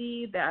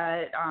diversity,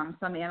 that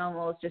some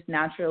animals just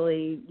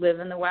naturally live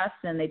in the West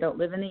and they don't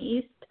live in the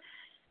East.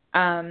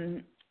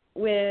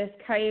 With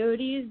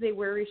coyotes, they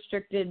were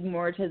restricted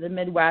more to the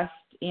Midwest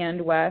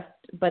and West,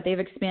 but they've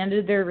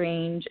expanded their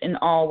range in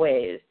all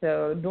ways.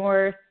 So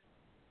north,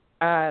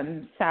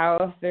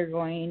 south, they're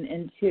going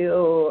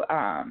into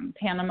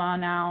Panama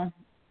now,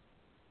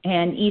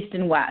 and east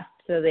and west.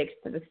 So they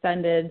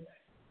extended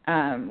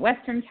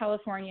Western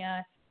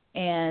California,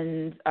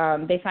 and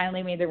they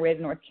finally made their way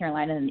to North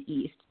Carolina in the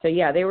east. So,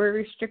 yeah, they were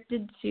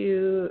restricted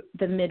to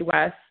the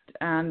Midwest.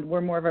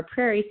 We're more of a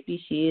prairie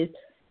species,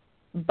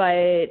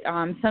 but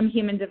some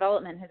human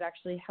development has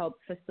actually helped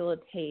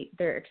facilitate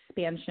their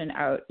expansion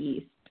out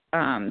east.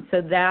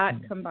 So that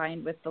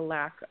combined with the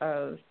lack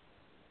of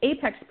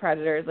apex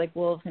predators like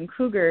wolves and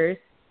cougars,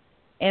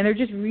 and they're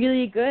just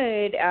really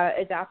good at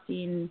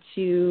adapting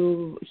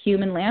to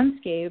human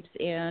landscapes,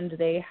 and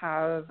they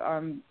have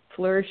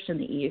flourished in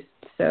the East.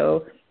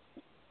 So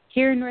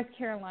here in North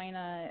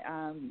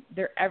Carolina,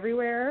 they're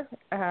everywhere,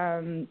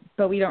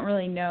 but we don't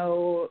really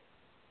know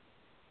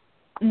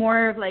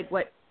more of like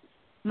what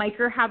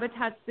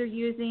microhabitats they're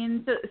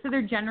using. So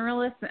they're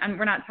generalists, and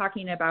we're not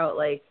talking about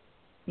like,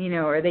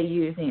 are they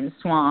using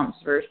swamps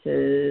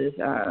versus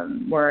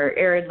more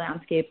arid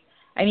landscapes?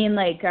 I mean,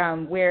 like,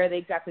 where are they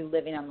exactly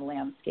living on the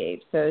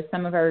landscape? So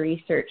some of our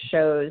research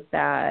shows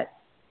that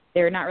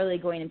they're not really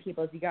going in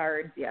people's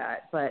yards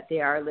yet, but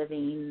they are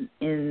living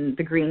in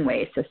the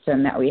greenway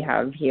system that we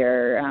have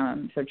here,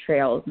 so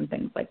trails and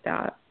things like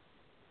that.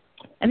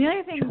 And the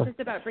other thing just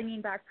about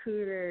bringing back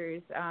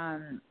cougars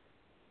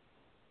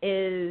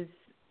is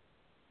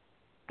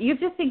you have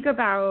to think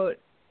about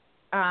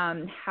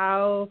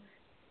how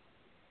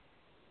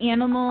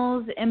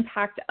animals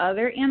impact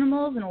other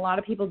animals, and a lot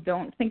of people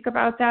don't think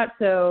about that.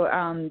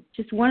 So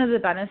just one of the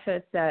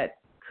benefits that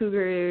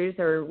cougars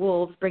or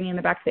wolves bringing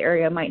them back to the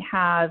area might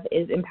have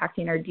is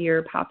impacting our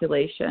deer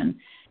population,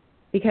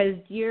 because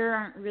deer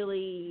aren't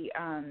really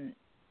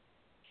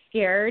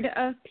scared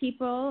of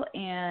people,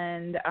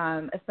 and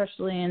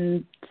especially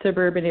in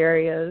suburban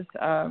areas,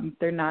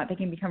 they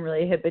can become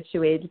really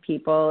habituated to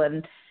people,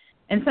 and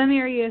in some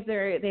areas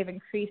they've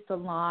increased a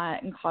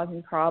lot and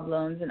causing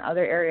problems. In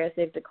other areas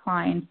they've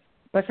declined.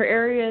 But for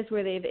areas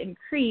where they've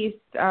increased,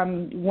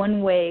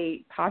 one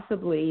way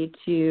possibly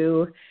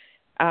to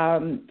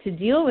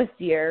deal with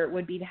deer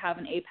would be to have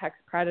an apex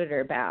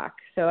predator back.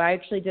 So I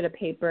actually did a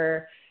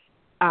paper,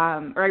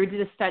 or I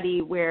did a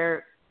study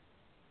where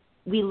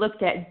we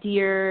looked at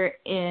deer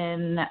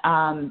in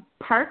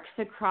parks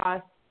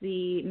across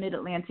the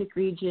mid-Atlantic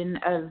region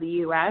of the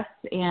U.S.,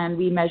 and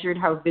we measured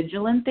how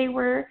vigilant they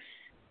were.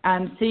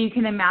 So you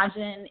can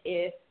imagine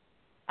if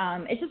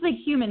it's just like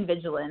human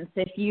vigilance.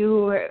 If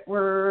you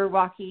were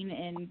walking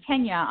in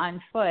Kenya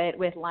on foot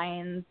with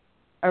lions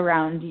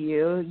around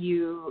you,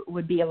 you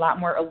would be a lot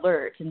more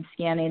alert and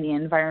scanning the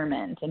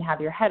environment and have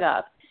your head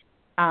up,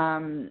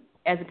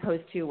 as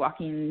opposed to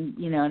walking,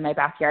 in my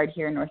backyard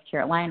here in North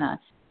Carolina.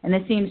 And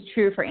this seems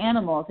true for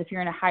animals. If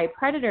you're in a high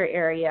predator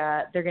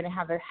area, they're going to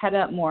have their head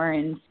up more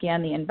and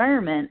scan the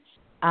environment.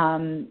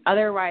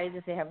 Otherwise,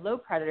 if they have low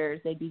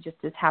predators, they'd be just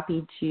as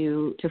happy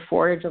to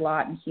forage a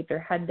lot and keep their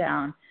head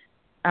down.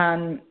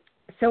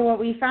 So what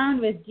we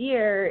found with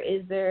deer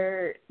is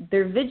their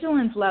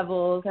vigilance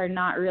levels are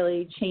not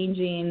really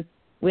changing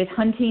with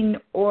hunting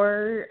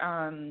or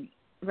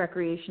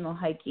recreational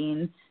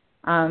hiking.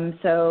 And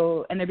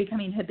they're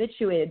becoming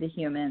habituated to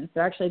humans.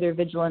 So actually their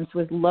vigilance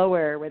was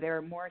lower where there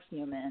were more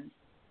humans.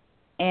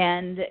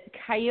 And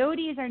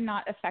coyotes are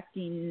not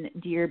affecting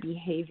deer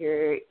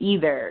behavior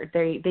either.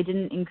 They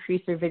didn't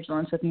increase their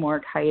vigilance with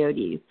more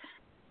coyotes.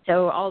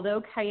 So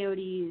although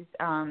coyotes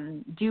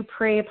do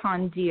prey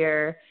upon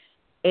deer,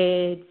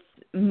 it's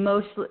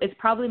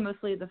probably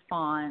mostly the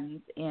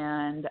fawns,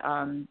 and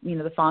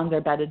the fawns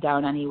are bedded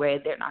down anyway.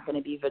 They're not going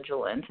to be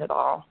vigilant at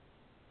all.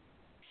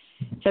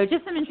 So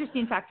just some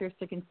interesting factors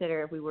to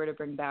consider if we were to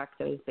bring back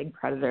those big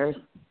predators.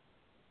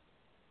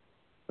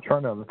 Sure,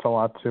 no, that's a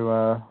lot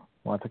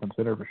to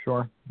consider for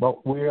sure.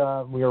 Well, we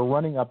are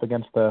running up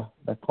against the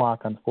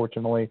clock,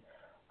 unfortunately.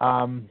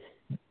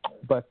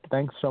 But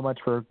thanks so much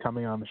for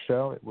coming on the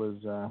show. It was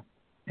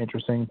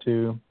interesting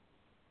to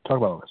talk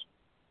about all this.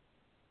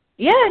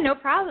 Yeah, no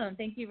problem.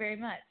 Thank you very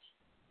much.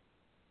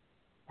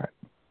 All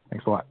right.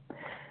 Thanks a lot.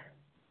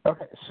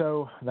 Okay,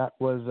 so that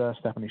was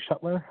Stephanie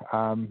Schuttler.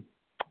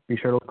 Be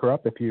sure to look her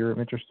up if you're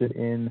interested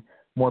in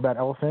more about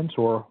elephants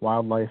or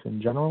wildlife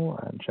in general,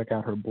 and check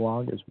out her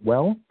blog as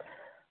well.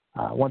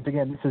 Once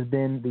again, this has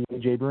been the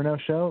Ajay Bruno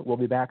Show. We'll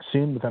be back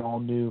soon with an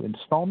all-new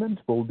installment.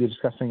 We'll be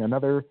discussing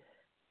another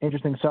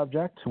interesting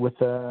subject with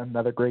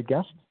another great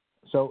guest.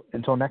 So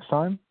until next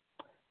time,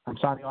 I'm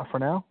signing off for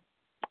now.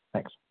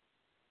 Thanks.